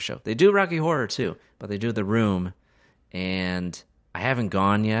Picture Show. They do Rocky Horror too, but they do The Room, and I haven't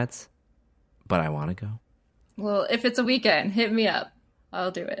gone yet, but I want to go. Well, if it's a weekend, hit me up.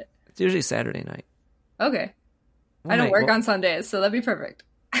 I'll do it. It's usually Saturday night. Okay. I don't work on Sundays, so that'd be perfect.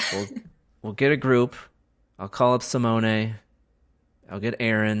 We'll get a group. I'll call up Simone. I'll get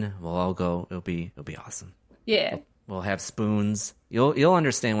Aaron. We'll all go. It'll be awesome. Yeah. We'll have spoons. You'll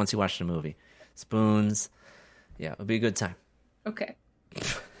understand once you watch the movie. Spoons. Yeah, it'll be a good time. Okay.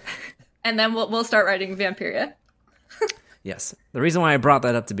 And then we'll start writing Vampiria. Yes. The reason why I brought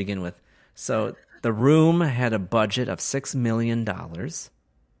that up to begin with. So The Room had a budget of $6 million.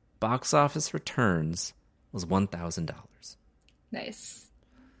 Box office returns was $1,000. Nice.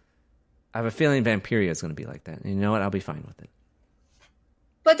 I have a feeling Vampiria is going to be like that. And you know what? I'll be fine with it.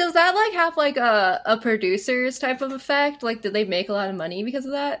 But does that have a producer's type of effect? Like, did they make a lot of money because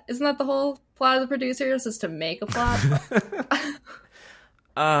of that? Isn't that the whole plot of the producers, is to make a plot?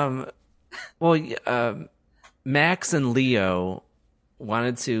 Max and Leo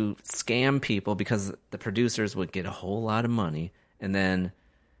wanted to scam people because the producers would get a whole lot of money and then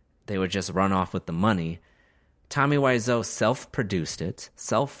they would just run off with the money. Tommy Wiseau self-produced it,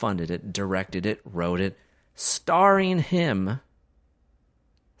 self-funded it, directed it, wrote it, starring him.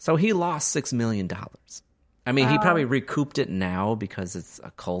 So he lost $6 million. I mean, he probably recouped it now because it's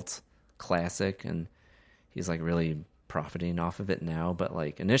a cult classic, and he's like really profiting off of it now. But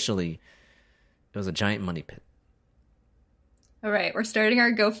like initially, it was a giant money pit. All right, we're starting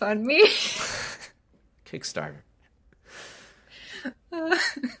our GoFundMe. Kickstarter.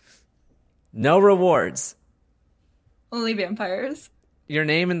 No rewards. Only vampires. Your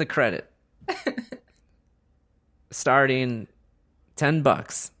name in the credit. Starting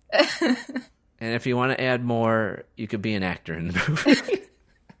 $10. And if you want to add more, you could be an actor in the movie.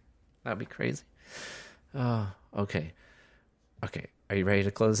 That'd be crazy. Oh, okay. Okay, are you ready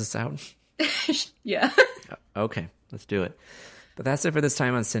to close this out? Yeah. Okay, let's do it. But that's it for this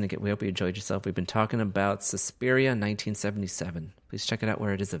time on Syndicate. We hope you enjoyed yourself. We've been talking about Suspiria 1977. Please check it out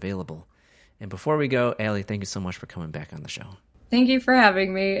where it is available. And before we go, Allie, thank you so much for coming back on the show. Thank you for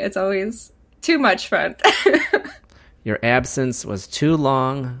having me. It's always too much fun. Your absence was too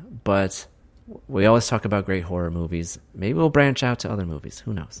long, but we always talk about great horror movies. Maybe we'll branch out to other movies.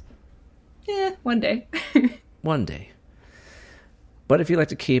 Who knows? Yeah, one day. One day. But if you'd like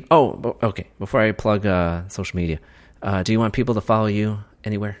to keep... Oh, okay. Before I plug social media, do you want people to follow you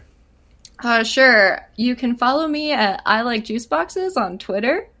anywhere? Sure. You can follow me at I Like Juice Boxes on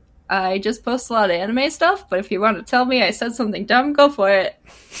Twitter. I just post a lot of anime stuff, but if you want to tell me I said something dumb, go for it.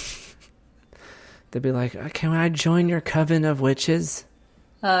 They'd be like, can I join your coven of witches?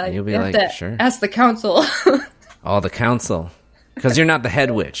 And you'll be like, sure. Ask the council. Oh, the council. Because you're not the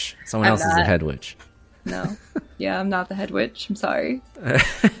head witch. Someone else is the head witch. No. Yeah, I'm not the head witch. I'm sorry.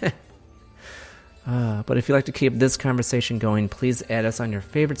 But if you'd like to keep this conversation going, please add us on your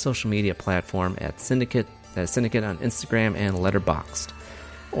favorite social media platform at Syndicate. That's Syndicate on Instagram and Letterboxd.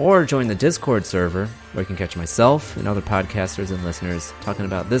 Or join the Discord server, where you can catch myself and other podcasters and listeners talking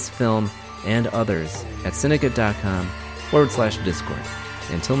about this film and others at syndicate.com/Discord.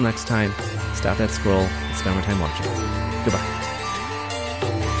 Until next time, stop that scroll and spend more time watching. Goodbye.